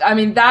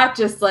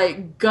just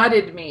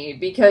gutted me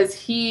because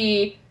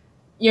he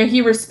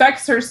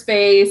respects her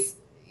space,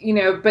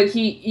 but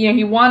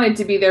he wanted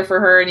to be there for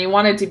her, and he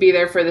wanted to be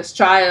there for this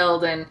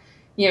child, and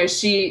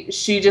she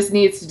just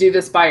needs to do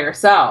this by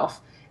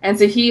herself, and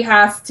so he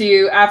has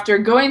to, after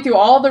going through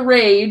all the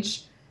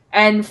rage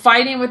and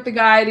fighting with the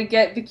guy to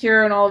get the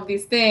cure and all of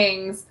these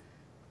things,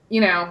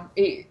 none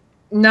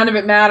of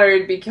it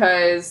mattered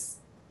because,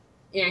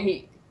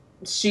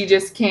 she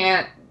just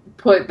can't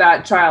put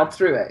that child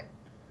through it.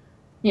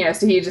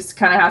 So he just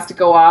kind of has to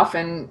go off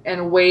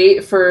and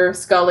wait for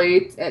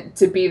Scully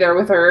to be there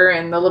with her,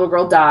 and the little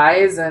girl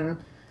dies, and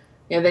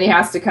then he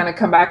has to kind of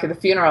come back at the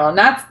funeral. And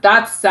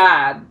that's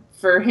sad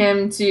for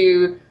him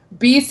to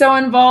be so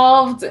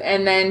involved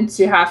and then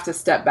to have to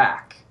step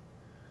back.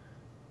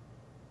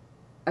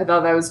 I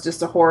thought that was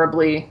just a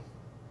horribly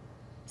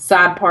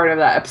sad part of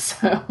that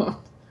episode.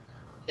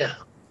 Yeah.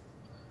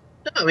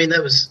 No,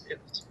 it was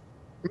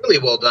really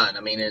well done.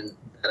 In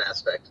that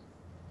aspect,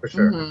 for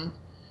sure. Mm-hmm.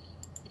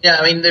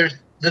 Yeah, there's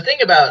the thing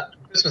about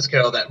Christmas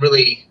Carol that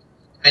really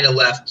kind of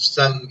left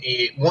some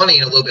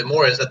wanting a little bit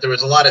more is that there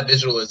was a lot of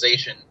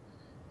visualization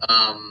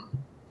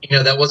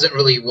that wasn't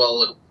really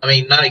well. I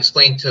mean, not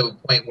explained to a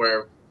point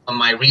where on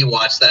my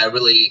rewatch that I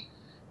really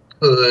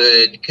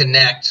could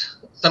connect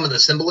some of the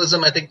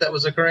symbolism I think that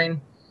was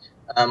occurring,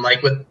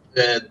 like with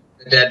the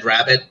dead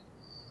rabbit.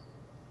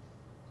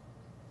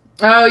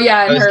 Oh yeah,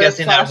 I was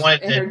guessing that I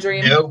wanted in her to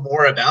dream. know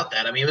more about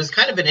that. I mean, it was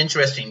kind of an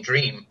interesting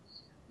dream.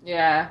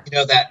 Yeah.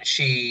 That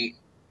she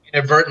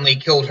inadvertently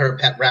killed her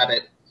pet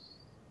rabbit,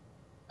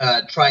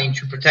 trying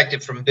to protect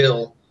it from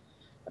Bill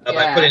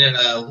by putting it in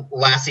a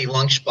Lassie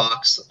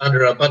lunchbox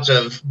under a bunch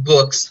of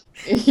books.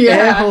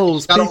 Air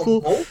holes, Got people.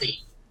 all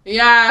moldy.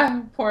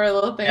 Yeah, poor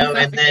little thing.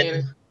 And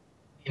then,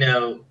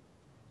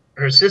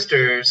 her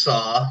sister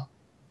saw,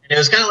 and it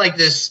was kind of like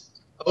this,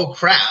 oh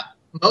crap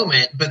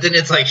moment. But then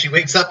it's like she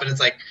wakes up and it's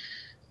like,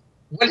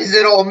 what does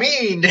it all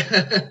mean?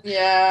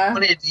 Yeah. I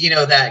wanted,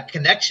 that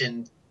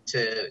connection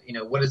to,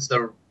 what does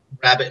the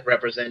rabbit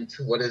represent?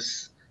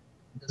 Does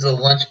a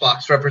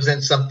lunchbox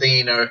represent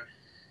something? Or,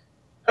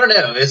 I don't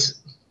know.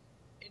 It's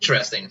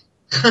interesting.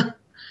 I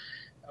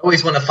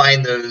always want to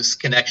find those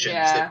connections.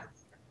 Yeah.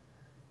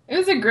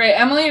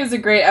 Emily was a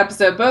great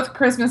episode. Both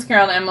Christmas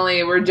Carol and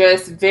Emily were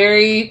just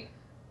very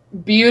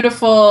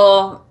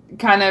beautiful,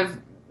 kind of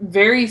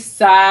very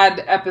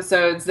sad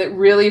episodes that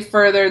really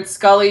furthered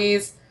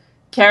Scully's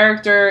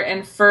character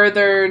and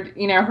furthered,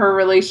 her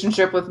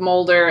relationship with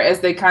Mulder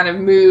as they kind of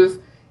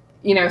move,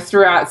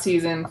 throughout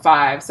season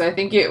 5. So I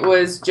think it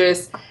was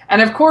just,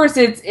 and of course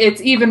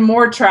it's even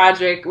more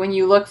tragic when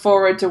you look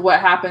forward to what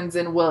happens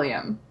in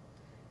William.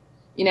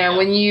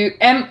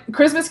 When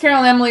Christmas Carol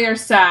and Emily are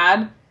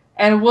sad,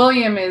 and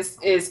William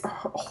is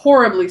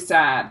horribly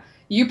sad.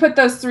 You put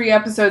those 3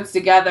 episodes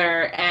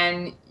together,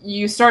 and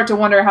you start to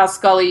wonder how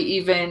Scully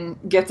even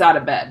gets out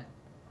of bed.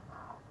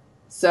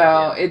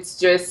 So it's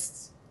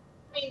just,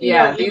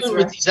 even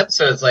with these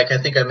episodes, like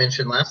I think I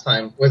mentioned last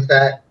time, was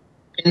that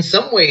in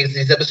some ways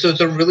these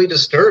episodes are really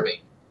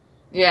disturbing.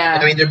 Yeah.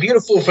 I mean, they're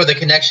beautiful for the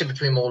connection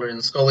between Mulder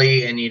and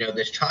Scully and,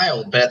 this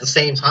child, but at the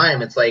same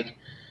time, it's like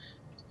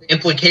the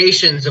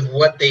implications of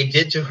what they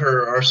did to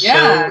her are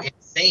so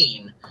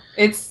insane.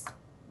 It's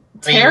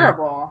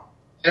terrible.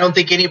 I don't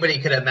think anybody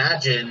could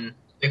imagine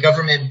the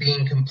government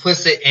being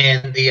complicit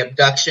in the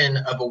abduction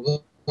of a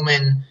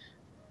woman.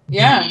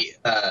 Yeah.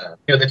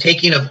 The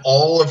taking of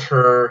all of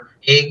her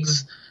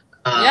eggs.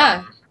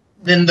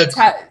 Then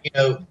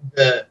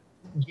the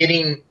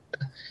getting,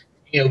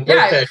 birth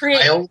a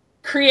child.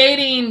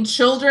 Creating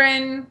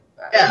children.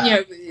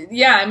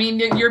 Yeah. I mean,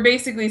 you're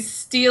basically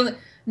stealing.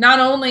 Not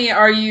only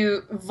are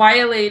you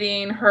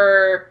violating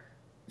her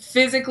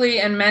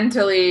physically and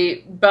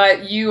mentally,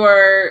 but you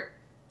are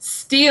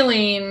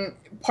stealing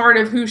part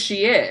of who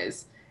she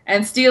is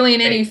and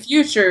stealing any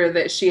future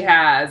that she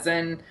has.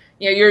 And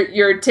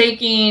you're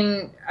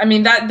taking, I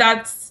mean,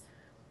 that's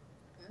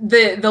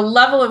the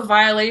level of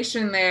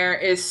violation there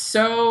is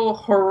so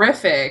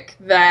horrific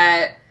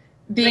that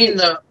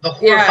the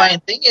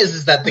horrifying thing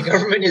is that the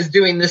government is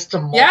doing this to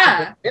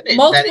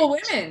multiple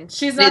women.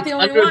 She's not the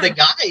only under one. The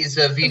guise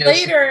of later,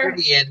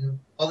 security and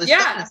all this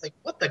stuff. And it's like,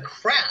 what the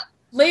crap?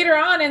 Later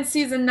on in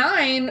season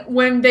 9,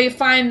 when they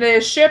find the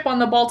ship on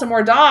the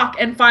Baltimore dock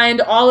and find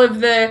all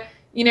of the,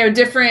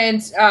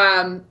 different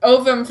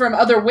ovum from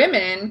other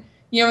women,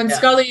 and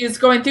Scully is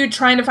going through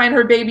trying to find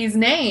her baby's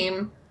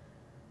name,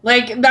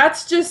 like,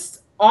 that's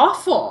just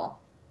awful.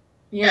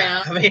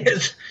 Yeah. I mean,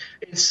 it's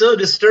so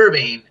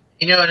disturbing,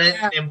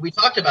 and we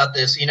talked about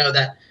this,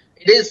 that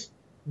it is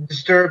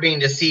disturbing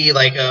to see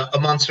like a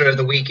monster of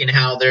the week and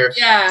how their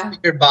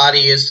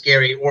body is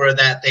scary, or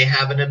that they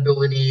have an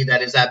ability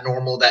that is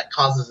abnormal that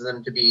causes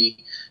them to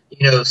be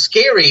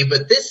scary.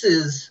 But this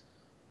is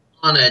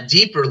on a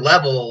deeper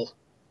level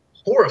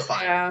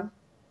horrifying.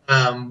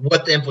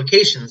 What the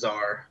implications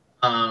are,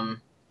 and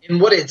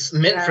what it's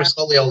meant for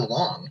Scully all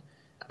along.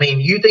 I mean,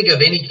 you think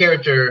of any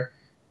character,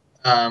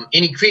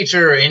 any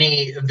creature, or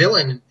any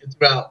villain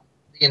throughout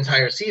the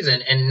entire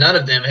season, and none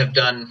of them have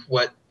done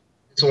what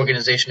this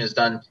organization has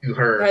done to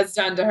her.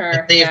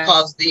 They have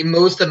caused the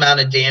most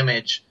amount of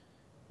damage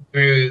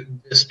through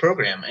this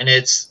program, and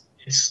it's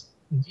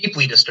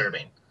deeply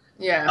disturbing.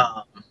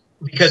 Yeah.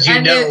 Because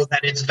that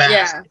it's vast.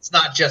 Yeah. It's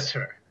not just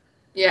her.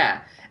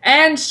 Yeah.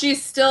 And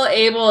she's still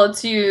able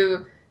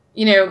to,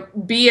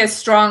 be a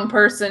strong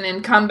person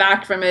and come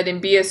back from it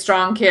and be a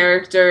strong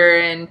character.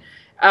 And,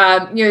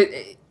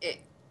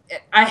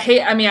 I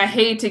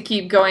hate to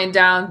keep going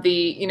down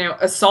the,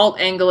 assault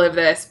angle of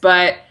this,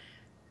 but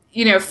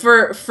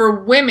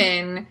for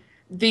women,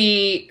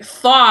 the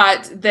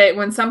thought that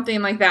when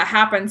something like that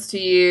happens to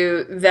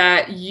you,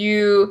 that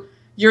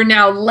you're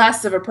now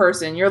less of a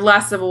person, you're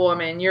less of a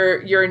woman,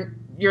 you're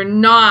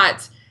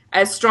not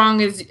as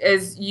strong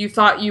as you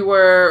thought you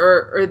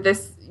were, or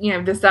this,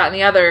 this, that, and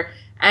the other.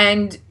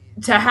 And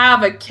to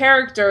have a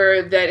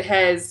character that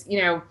has,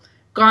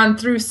 gone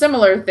through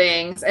similar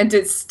things and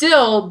to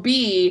still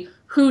be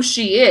who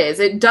she is,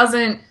 it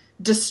doesn't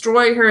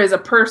destroy her as a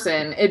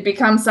person. It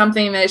becomes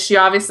something that she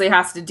obviously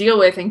has to deal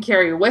with and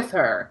carry with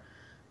her.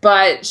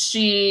 But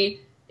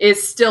she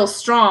is still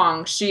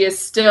strong. She is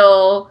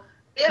still,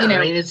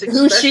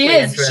 who she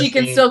is. She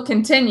can still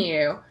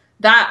continue.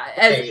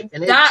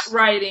 That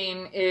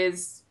writing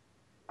is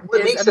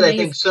what makes it, I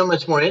think, so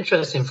much more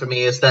interesting for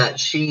me is that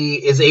she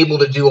is able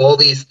to do all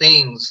these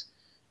things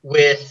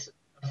with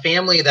a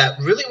family that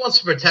really wants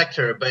to protect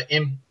her, but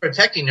in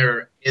protecting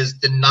her is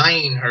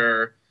denying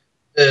her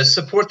the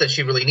support that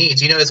she really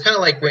needs. It's kind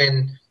of like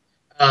when,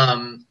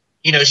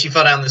 she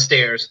fell down the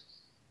stairs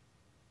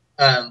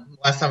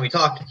last time we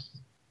talked,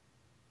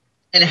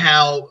 and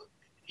how,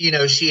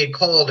 she had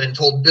called and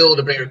told Bill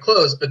to bring her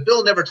clothes, but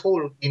Bill never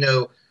told,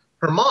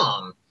 her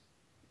mom.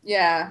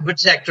 Yeah.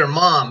 Protect her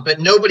mom, but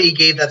nobody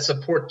gave that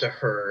support to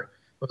her.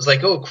 It was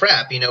like, oh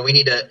crap, we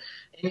need to.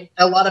 And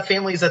a lot of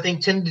families, I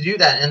think, tend to do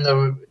that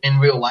in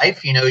real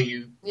life.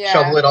 You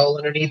shovel it all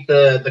underneath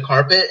the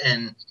carpet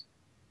and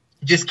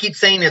just keep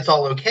saying it's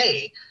all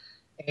okay.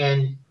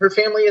 And her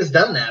family has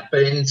done that,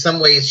 but in some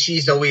ways,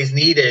 she's always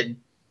needed,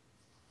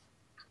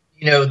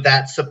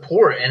 that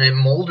support. And in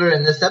Mulder,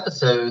 in this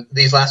episode,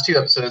 these last 2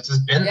 episodes, has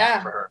been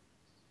there for her.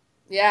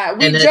 Yeah,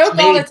 we joke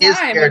all the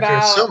time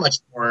about so much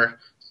more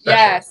special.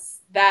 Yes,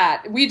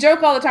 that we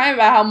joke all the time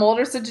about how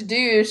Mulder's such a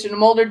douche and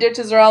Mulder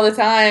ditches her all the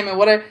time, and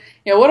what a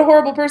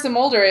horrible person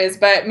Mulder is.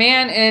 But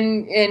man,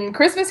 in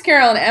Christmas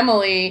Carol and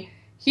Emily,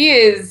 he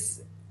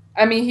is.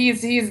 I mean,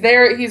 he's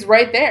there. He's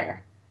right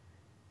there.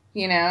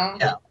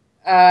 Yeah.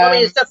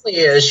 It's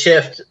definitely a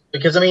shift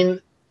because I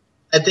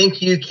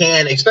think you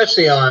can,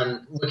 especially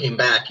on looking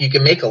back, you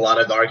can make a lot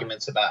of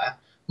arguments about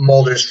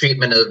Mulder's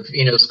treatment of,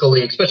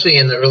 Scully, especially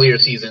in the earlier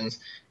seasons,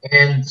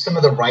 and some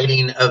of the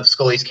writing of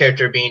Scully's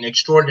character being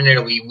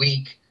extraordinarily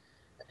weak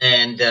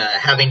and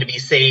having to be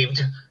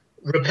saved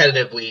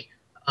repetitively.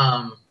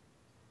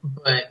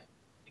 But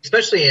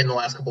especially in the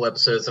last couple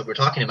episodes that we're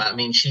talking about,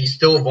 she's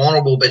still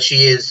vulnerable, but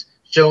she is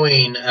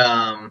showing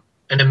an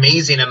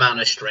amazing amount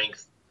of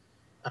strength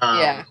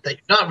that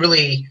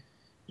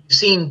you've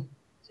seen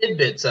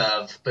tidbits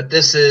of, but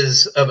this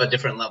is of a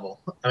different level.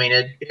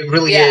 It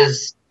really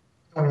is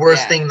the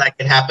worst thing that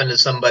could happen to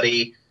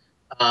somebody,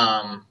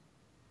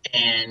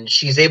 and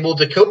she's able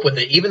to cope with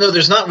it, even though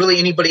there's not really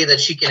anybody that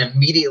she can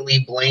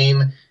immediately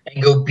blame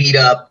and go beat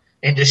up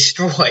and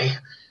destroy.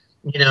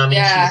 She's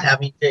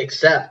having to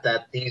accept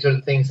that these are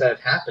the things that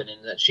have happened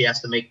and that she has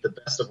to make the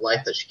best of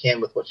life that she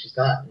can with what she's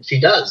got, and she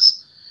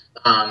does.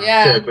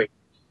 To a great.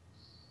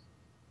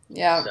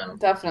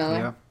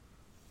 Definitely.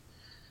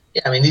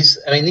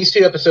 These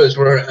 2 episodes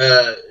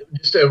were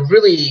just a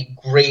really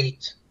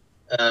great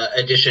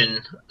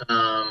addition,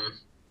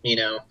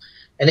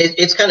 and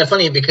it's kind of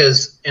funny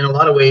because in a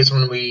lot of ways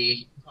when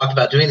we talked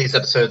about doing these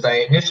episodes,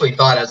 I initially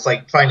thought I was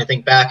like trying to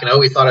think back, and I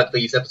always thought of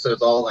these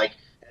episodes all like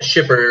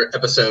shipper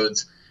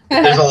episodes.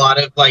 There's a lot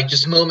of like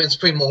just moments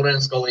between Mulder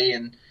and Scully,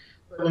 and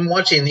when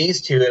watching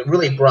these 2, it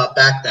really brought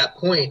back that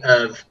point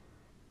of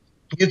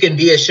you can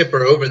be a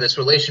shipper over this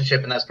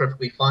relationship, and that's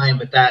perfectly fine,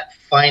 but that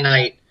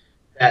finite,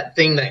 that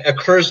thing that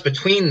occurs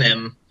between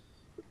them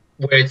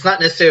where it's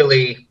not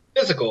necessarily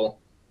physical,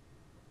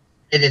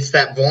 and it's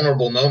that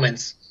vulnerable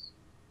moments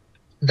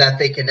that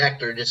they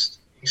connect are just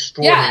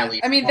extraordinarily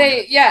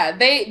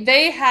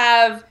they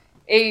have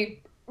a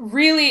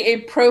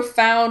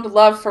profound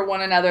love for one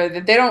another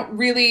that they don't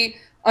really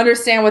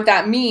understand what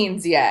that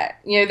means yet.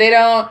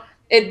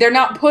 They're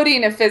not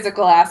putting a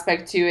physical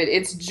aspect to it.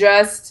 It's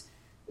just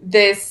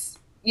this,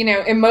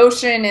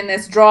 emotion and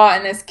this draw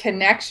and this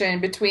connection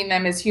between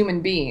them as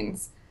human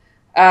beings.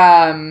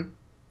 And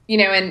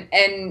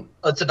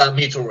it's about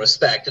mutual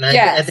respect, and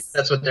I think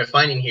that's what they're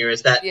finding here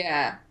is that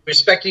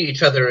respecting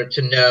each other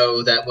to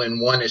know that when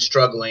one is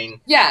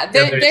struggling,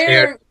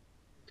 they're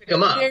pick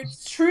them up. They're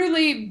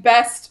truly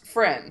best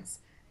friends.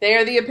 They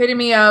are the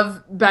epitome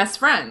of best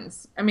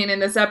friends. In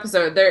this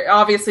episode, they're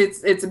obviously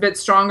it's a bit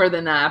stronger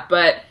than that,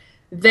 but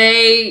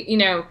they,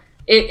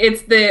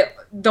 it's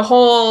the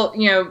whole,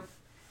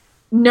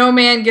 no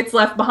man gets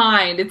left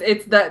behind.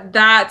 It's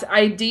that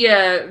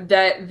idea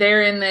that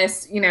they're in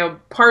this,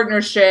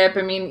 partnership.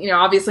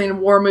 Obviously in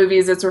war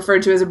movies, it's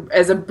referred to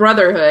as a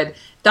brotherhood.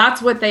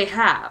 That's what they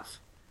have,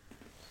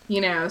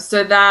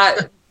 so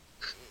that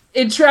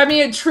it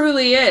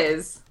truly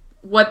is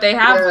what they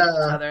have with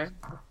each other.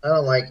 I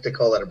don't like to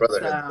call that a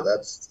brotherhood, but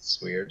that's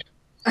weird.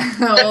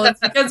 Well, it's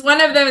because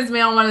one of them is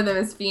male and one of them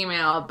is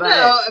female, but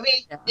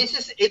it's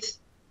just,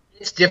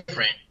 it's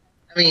different.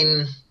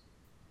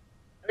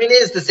 It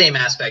is the same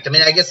aspect.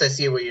 I guess I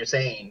see what you're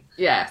saying.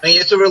 Yeah.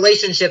 It's a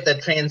relationship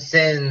that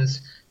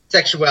transcends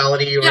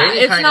sexuality or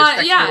any kind of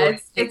sexual. Yeah,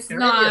 it's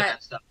not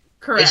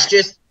correct. It's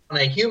just on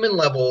a human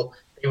level,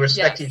 they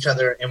respect each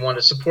other and want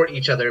to support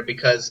each other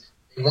because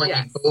they want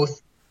you both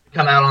to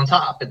come out on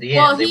top at the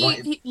end.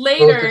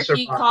 Later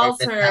he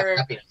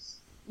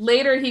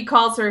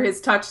calls her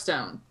his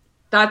touchstone.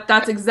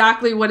 That's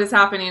exactly what is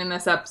happening in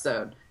this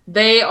episode.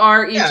 They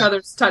are each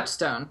other's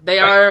touchstone. They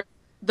are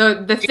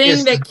the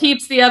thing that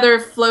keeps the other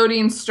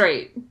floating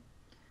straight.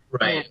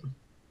 Right.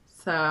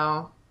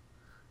 So,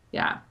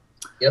 yeah.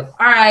 Yep.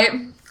 All right.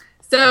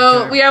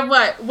 So we have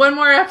what? One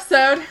more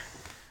episode?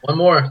 One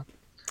more.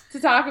 To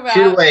talk about.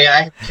 Shoot away.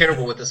 I'm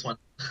terrible with this one.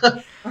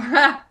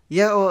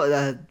 Yeah,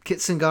 well, Kit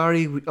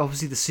Sangari,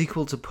 obviously the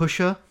sequel to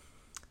Pusher.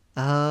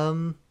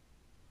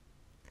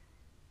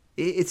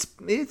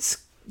 it's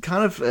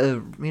kind of a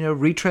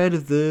retread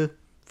of the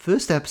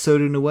first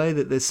episode in a way,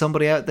 that there's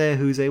somebody out there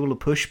who's able to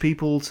push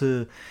people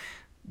to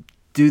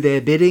do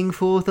their bidding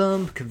for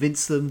them,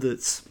 convince them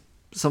that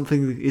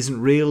something that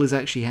isn't real is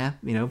actually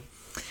happening.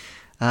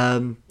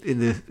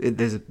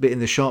 There's a bit in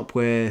the shop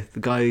where the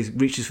guy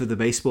reaches for the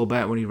baseball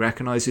bat when he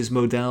recognizes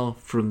Modell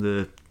from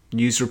the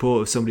news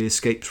report of somebody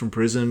escaped from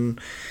prison,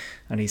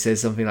 and he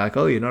says something like,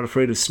 "Oh, you're not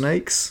afraid of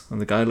snakes?"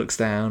 And the guy looks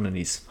down and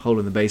he's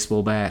holding the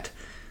baseball bat,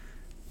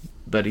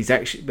 but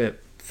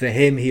for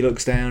him, he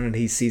looks down and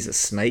he sees a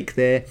snake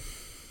there.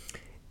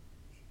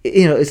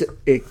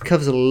 It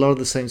covers a lot of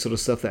the same sort of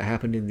stuff that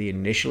happened in the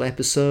initial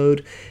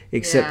episode,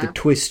 except the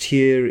twist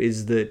here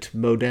is that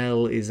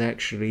Modell is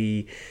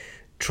actually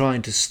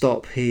trying to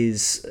stop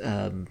his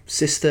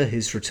sister,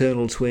 his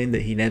fraternal twin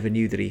that he never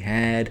knew that he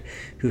had,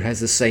 who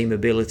has the same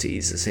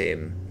abilities as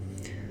him.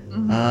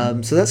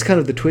 Mm-hmm. So that's kind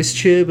of the twist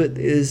here, but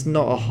there's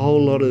not a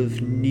whole lot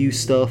of new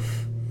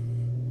stuff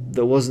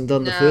that wasn't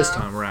done the first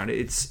time around.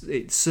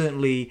 It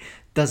certainly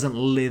doesn't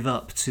live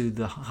up to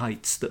the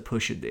heights that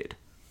Pusher did.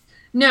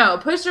 No,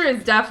 Pusher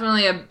is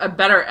definitely a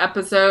better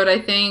episode, I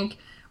think.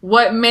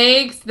 What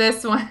makes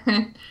this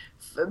one...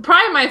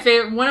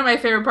 Probably one of my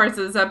favorite parts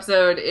of this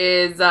episode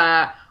is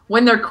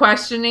when they're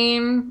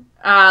questioning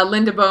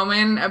Linda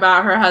Bowman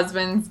about her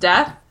husband's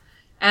death.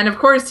 And of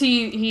course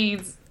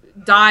he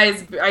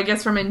dies, I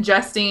guess, from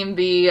ingesting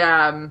the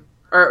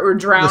or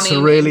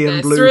drowning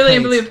the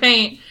cerulean blue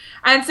paint.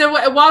 And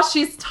so while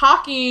she's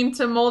talking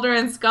to Mulder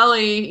and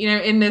Scully,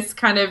 in this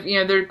kind of,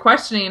 they're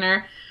questioning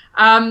her,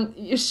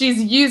 she's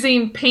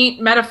using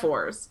paint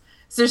metaphors.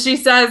 So she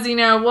says,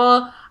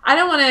 well, I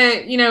don't want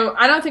to,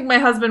 I don't think my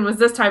husband was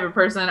this type of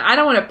person. I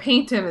don't want to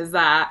paint him as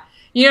that.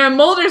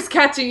 Mulder's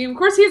catching, of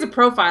course he's a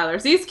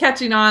profiler, so he's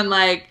catching on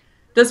like,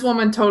 this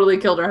woman totally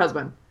killed her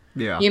husband.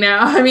 Yeah.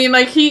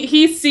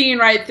 He's seeing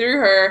right through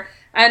her.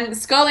 And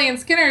Scully and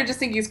Skinner just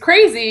think he's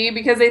crazy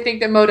because they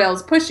think that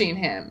Modell's pushing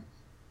him.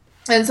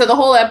 And so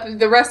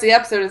the rest of the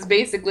episode is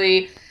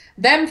basically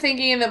them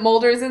thinking that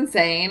Mulder's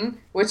insane,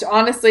 which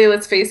honestly,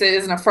 let's face it,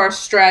 isn't a far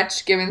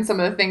stretch given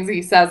some of the things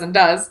he says and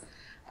does.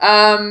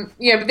 But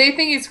they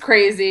think he's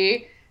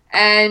crazy.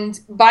 And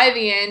by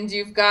the end,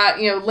 you've got,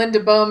 Linda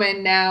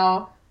Bowman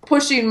now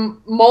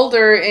pushing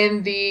Mulder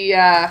in the,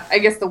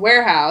 the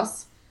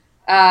warehouse,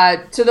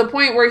 to the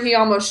point where he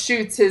almost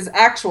shoots his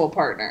actual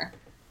partner,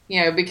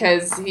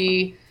 because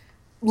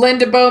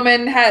Linda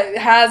Bowman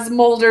has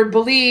Mulder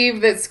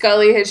believe that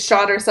Scully has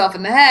shot herself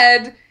in the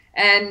head,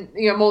 and,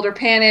 Mulder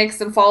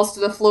panics and falls to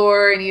the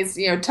floor, and he's,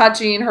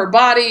 touching her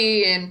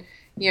body and,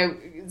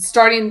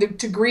 starting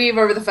to grieve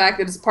over the fact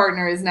that his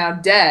partner is now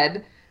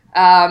dead.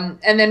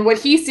 And then what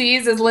he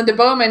sees is Linda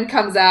Bowman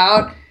comes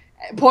out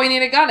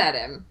pointing a gun at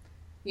him,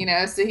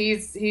 so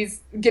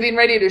he's getting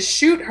ready to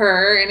shoot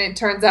her. And it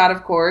turns out,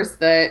 of course,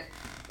 that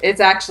it's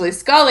actually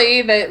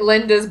Scully, that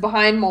Linda's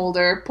behind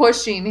Mulder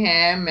pushing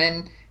him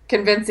and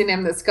convincing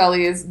him that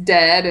Scully is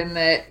dead, and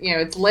that,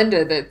 it's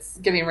Linda that's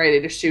getting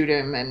ready to shoot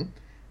him. And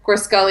of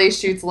course, Scully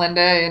shoots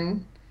Linda,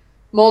 and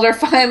Mulder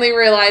finally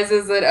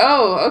realizes that,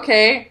 oh,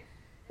 okay,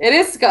 it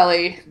is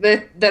Scully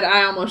that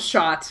I almost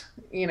shot,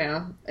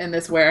 in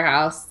this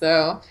warehouse.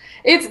 So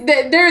it's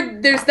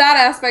there's that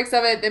aspects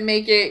of it that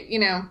make it,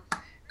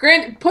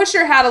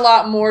 Pusher had a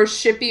lot more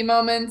shippy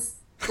moments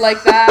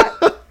like that.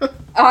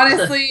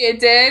 Honestly, it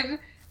did.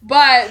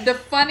 But the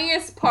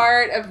funniest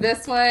part of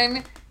this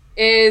one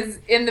is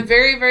in the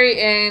very, very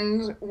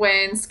end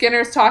when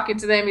Skinner's talking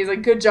to them. He's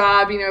like, good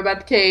job, about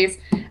the case.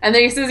 And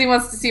then he says he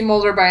wants to see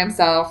Mulder by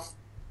himself.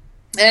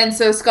 And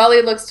so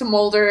Scully looks to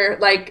Mulder,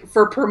 like,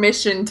 for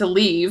permission to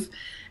leave.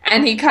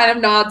 And he kind of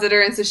nods at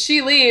her, and so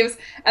she leaves.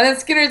 And then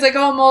Skinner's like,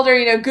 oh,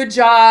 Mulder, good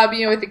job,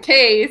 with the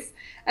case.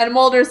 And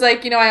Mulder's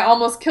like, I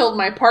almost killed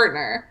my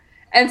partner.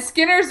 And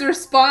Skinner's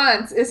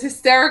response is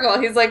hysterical.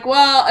 He's like,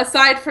 well,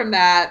 aside from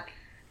that,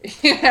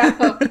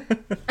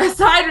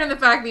 aside from the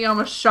fact that he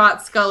almost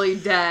shot Scully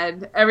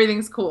dead,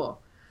 everything's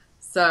cool.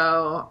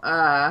 So,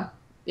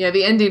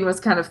 the ending was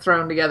kind of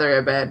thrown together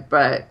a bit,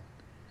 but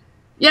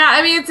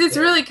yeah, it's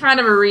really kind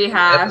of a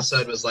rehash. The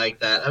episode was like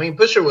that.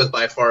 Pusher was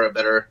by far a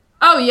better.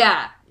 Oh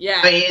yeah.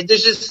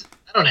 There's just,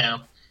 I don't know.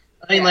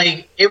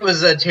 It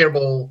was a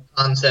terrible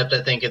concept,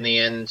 I think, in the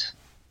end.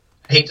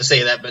 I hate to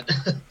say that, but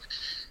it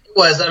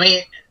was.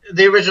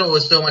 The original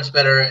was so much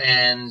better,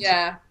 and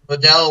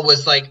Modell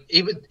was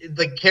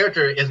the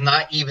character is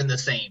not even the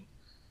same.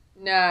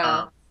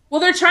 No.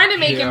 Well, they're trying to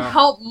make him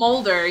help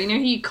Mulder.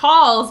 He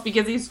calls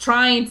because he's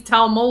trying to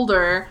tell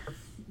Mulder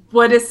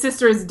what his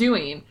sister is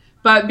doing.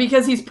 But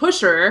because he's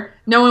Pusher,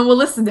 no one will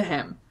listen to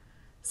him.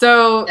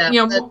 So,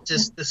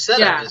 the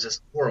setup is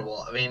just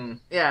horrible. I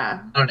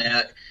don't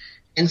know.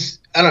 And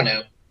I don't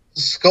know.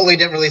 Scully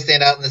didn't really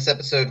stand out in this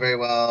episode very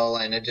well,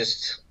 and it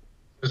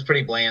was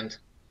pretty bland.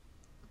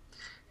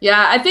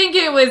 Yeah, I think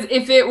it was,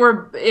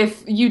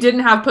 if you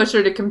didn't have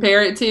Pusher to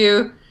compare it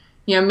to,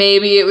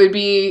 maybe it would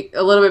be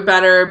a little bit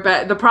better.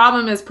 But the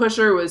problem is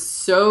Pusher was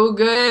so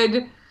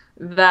good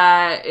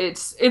that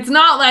it's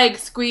not like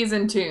Squeeze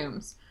and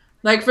Tombs.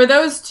 Like for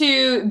those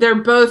two, they're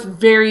both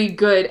very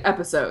good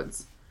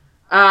episodes.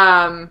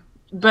 But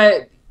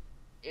that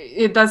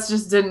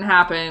just didn't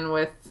happen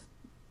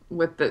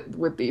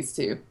with these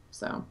two.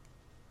 So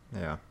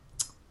Yeah.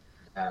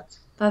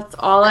 that's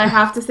all I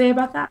have to say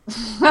about that.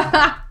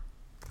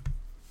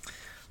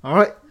 All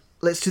right,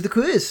 let's do the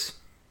quiz.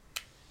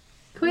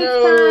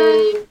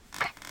 Quiz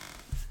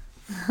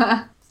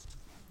time.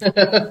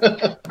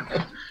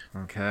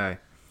 Okay.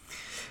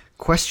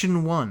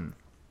 Question 1.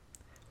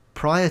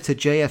 Prior to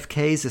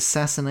JFK's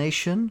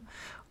assassination,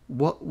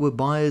 what were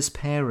Byers'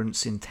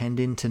 parents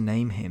intending to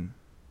name him?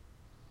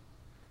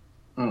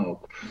 Oh,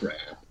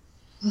 crap.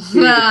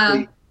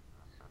 Seriously?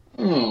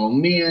 Oh,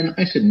 man,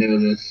 I should know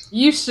this.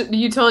 You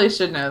totally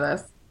should know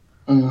this.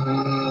 I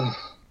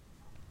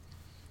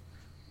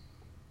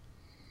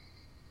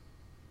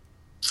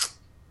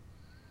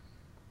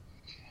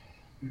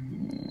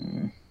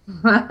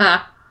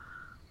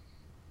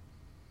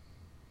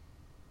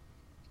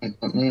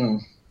don't know.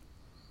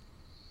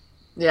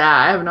 Yeah,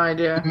 I have no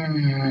idea.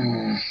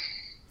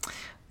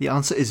 The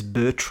answer is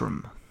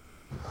Bertram.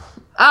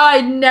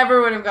 I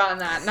never would have gotten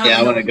that. Not Yeah,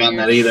 I wouldn't have gotten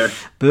that either.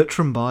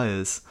 Bertram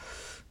Byers.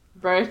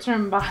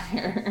 Bertram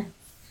Byers.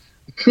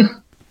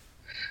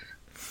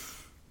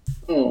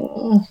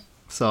 Oh.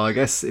 So I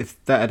guess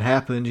if that had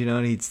happened,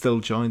 and he'd still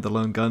joined the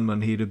Lone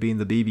Gunman, he'd have been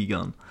the BB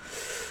gun.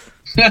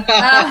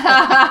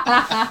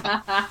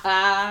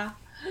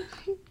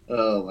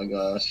 Oh my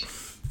gosh.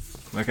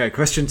 Okay,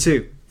 question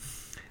 2.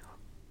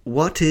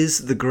 What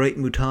is the Great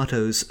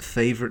Mutato's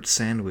favourite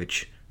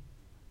sandwich?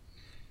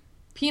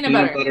 Peanut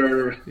butter.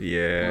 butter.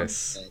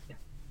 Yes.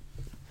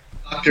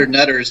 Dr.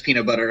 Nutter's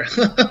peanut butter.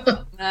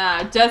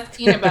 Just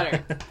peanut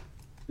butter.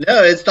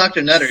 No, it's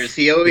Dr. Nutter's.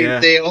 Yeah.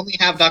 They only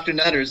have Dr.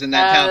 Nutter's in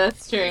that town.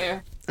 That's true.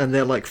 And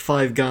they're like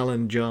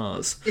 5-gallon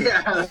jars.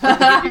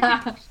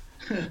 Yeah.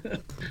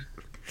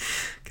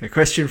 Okay,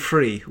 question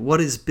 3.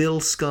 What is Bill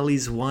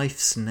Scully's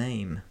wife's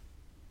name?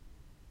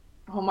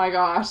 Oh my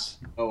gosh.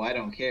 Oh, I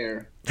don't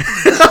care. Shut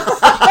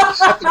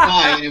the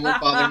eye and it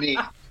won't bother me.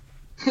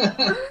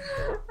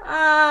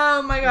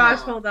 Oh my gosh,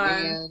 hold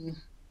on.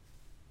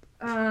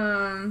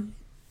 Man.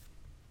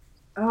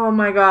 Oh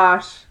my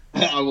gosh.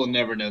 I will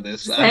never know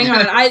this. Hang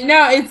on. I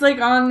know it's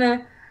like on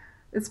the.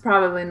 It's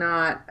probably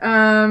not.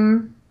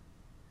 Oh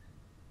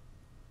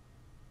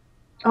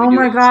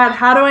my god,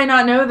 how do I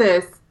not know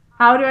this?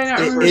 How do I not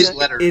remember this?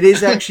 It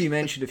is actually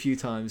mentioned a few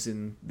times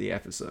in the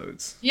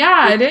episodes.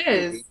 Yeah, it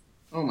is.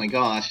 Oh my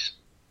gosh.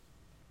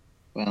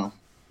 Well,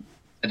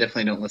 I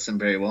definitely don't listen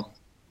very well.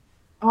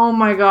 Oh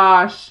my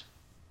gosh.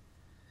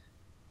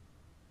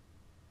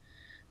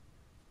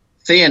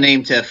 Say a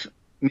name, Tiff.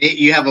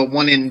 You have a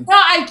 1 in. No,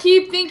 I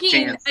keep thinking.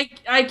 Chance.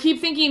 I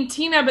keep thinking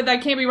Tina, but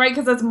that can't be right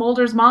because that's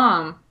Mulder's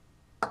mom.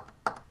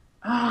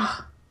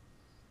 Ah.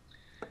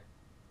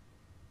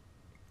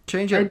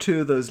 Change out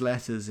 2 of those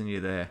letters and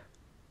you're there.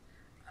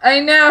 I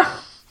know.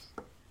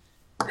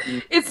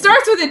 It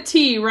starts with a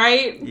T,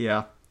 right?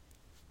 Yeah.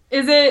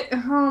 Is it?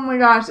 Oh my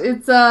gosh!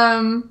 It's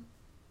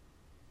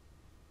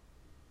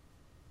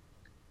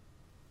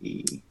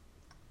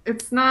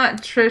It's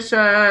not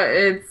Trisha.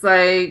 It's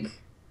like.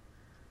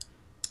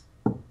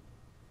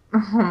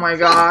 Oh my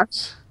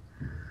gosh.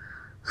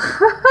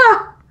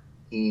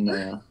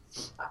 Tina.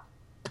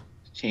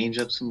 Change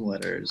up some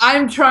letters.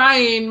 I'm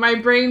trying. My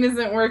brain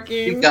isn't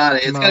working. You got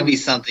it. It's Come gotta on. be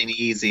something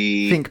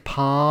easy. Think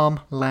palm,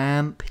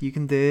 lamp, you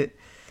can do it.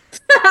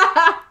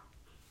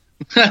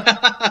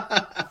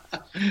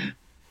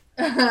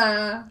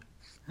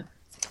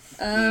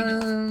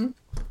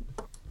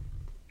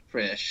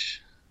 Trish.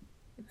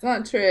 It's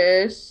not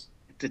Trish.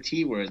 It's a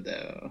T word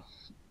though.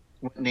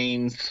 What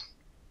names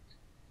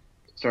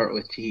start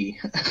with T?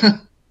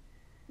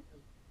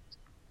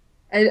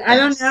 I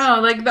don't know.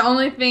 Like the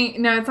only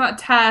thing. No, it's not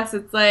Tess.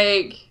 It's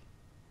like.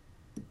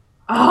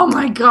 Oh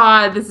my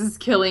god! This is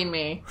killing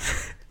me.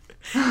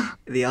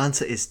 The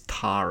answer is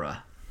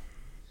Tara.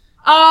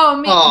 Oh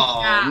man!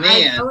 Oh, Yeah,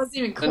 man. I wasn't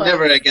even I'd close.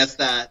 never have guessed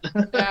that.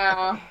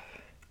 Yeah.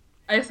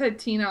 I just had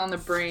Tina on the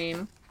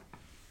brain.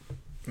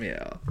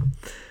 Yeah.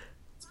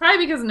 It's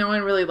probably because no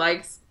one really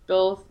likes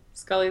Bill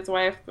Scully's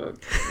wife, but.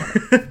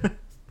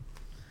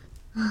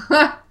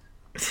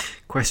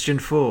 Question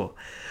 4.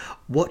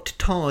 What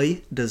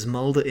toy does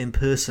Mulder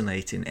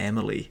impersonate in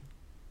Emily?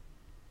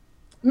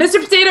 Mr.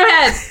 Potato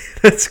Head!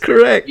 That's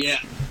correct. Yeah.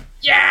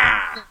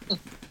 Yeah!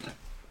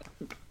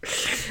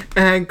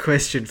 And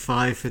question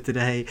 5 for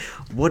today.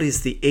 What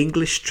is the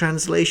English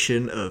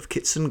translation of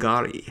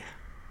Kitsungari?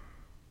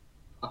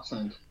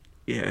 Awesome.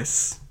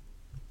 Yes.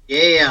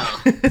 Yeah.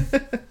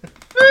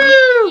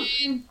 Woo!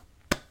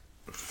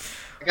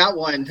 I got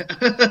one.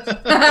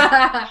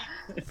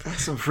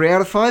 That's a 3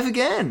 out of 5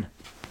 again.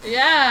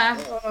 Yeah.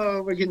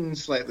 Oh, we're getting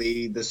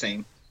slightly the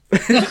same.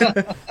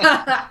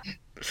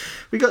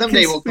 We got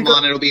Someday we'll come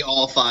on, it'll be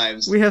all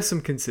 5s. We have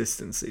some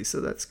consistency,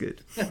 so that's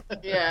good.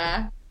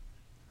 Yeah.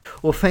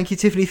 Well, thank you,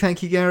 Tiffany.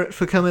 Thank you, Garrett,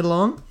 for coming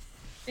along.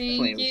 Thank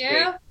Claims you.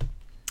 great.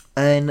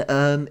 And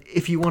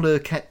if you want to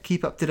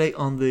keep up to date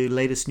on the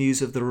latest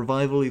news of the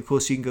revival, of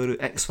course, you can go to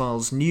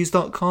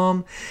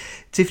xfilesnews.com.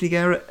 Tiffany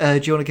Garrett,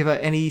 do you want to give out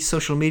any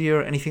social media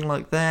or anything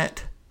like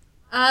that?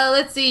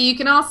 Let's see. You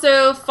can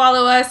also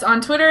follow us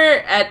on Twitter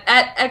at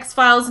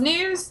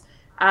xfilesnews.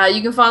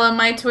 You can follow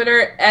my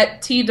Twitter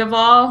at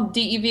tdevol,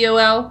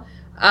 DEVOL.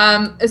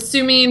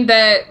 Assuming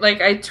that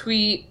I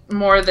tweet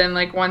more than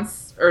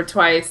once or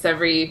twice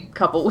every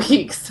couple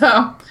weeks,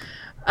 so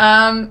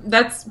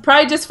that's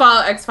probably just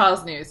follow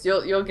X-Files News.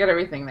 You'll get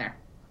everything there.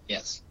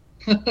 Yes.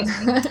 And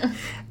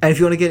if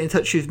you want to get in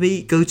touch with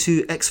me, go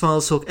to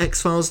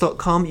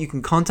xfilestalkxfiles.com. You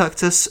can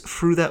contact us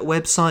through that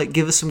website.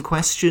 Give us some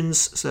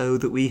questions so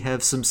that we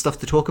have some stuff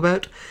to talk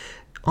about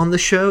on the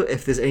show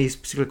if there's any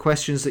particular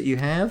questions that you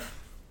have.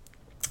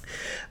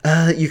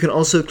 You can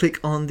also click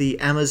on the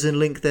Amazon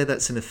link there.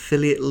 That's an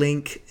affiliate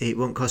link. It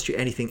won't cost you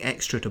anything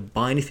extra to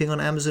buy anything on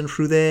Amazon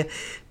through there.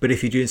 But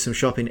if you're doing some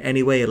shopping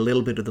anyway, a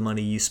little bit of the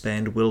money you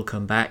spend will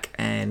come back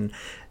and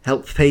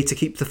help pay to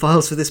keep the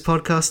files for this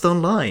podcast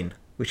online,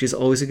 which is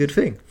always a good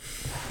thing.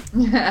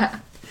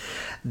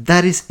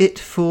 That is it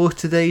for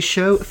today's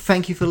show.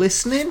 Thank you for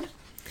listening.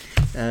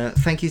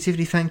 Thank you,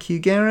 Tiffany. Thank you,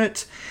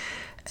 Garrett.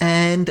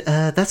 And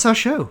that's our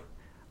show.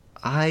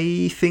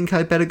 I think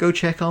I better go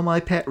check on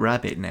my pet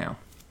rabbit now.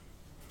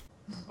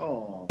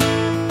 Oh.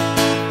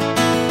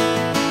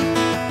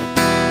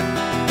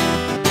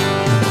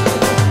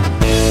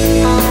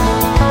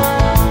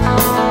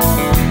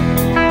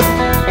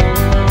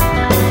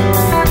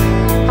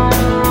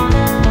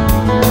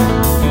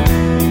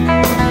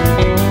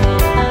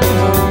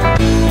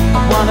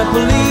 Wanna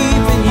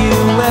believe in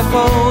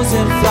UFOs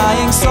and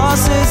flying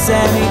saucers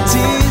and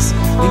ETs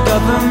and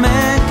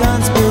government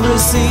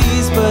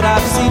conspiracies, but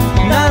I've seen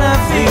none of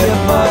the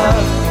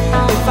above.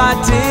 If I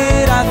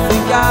did, I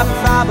think I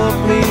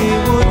probably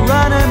would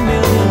run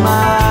 1,000,000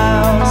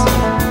 miles,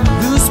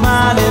 lose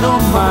my little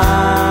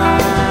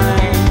mind.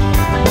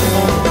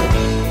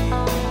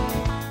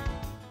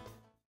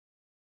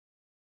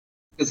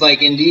 Because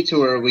in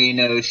Detour, we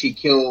know she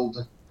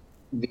killed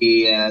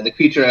the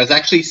creature. I was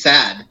actually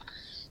sad.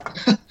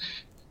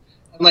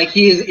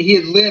 He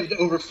had lived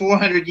over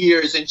 400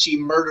 years and she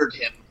murdered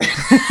him.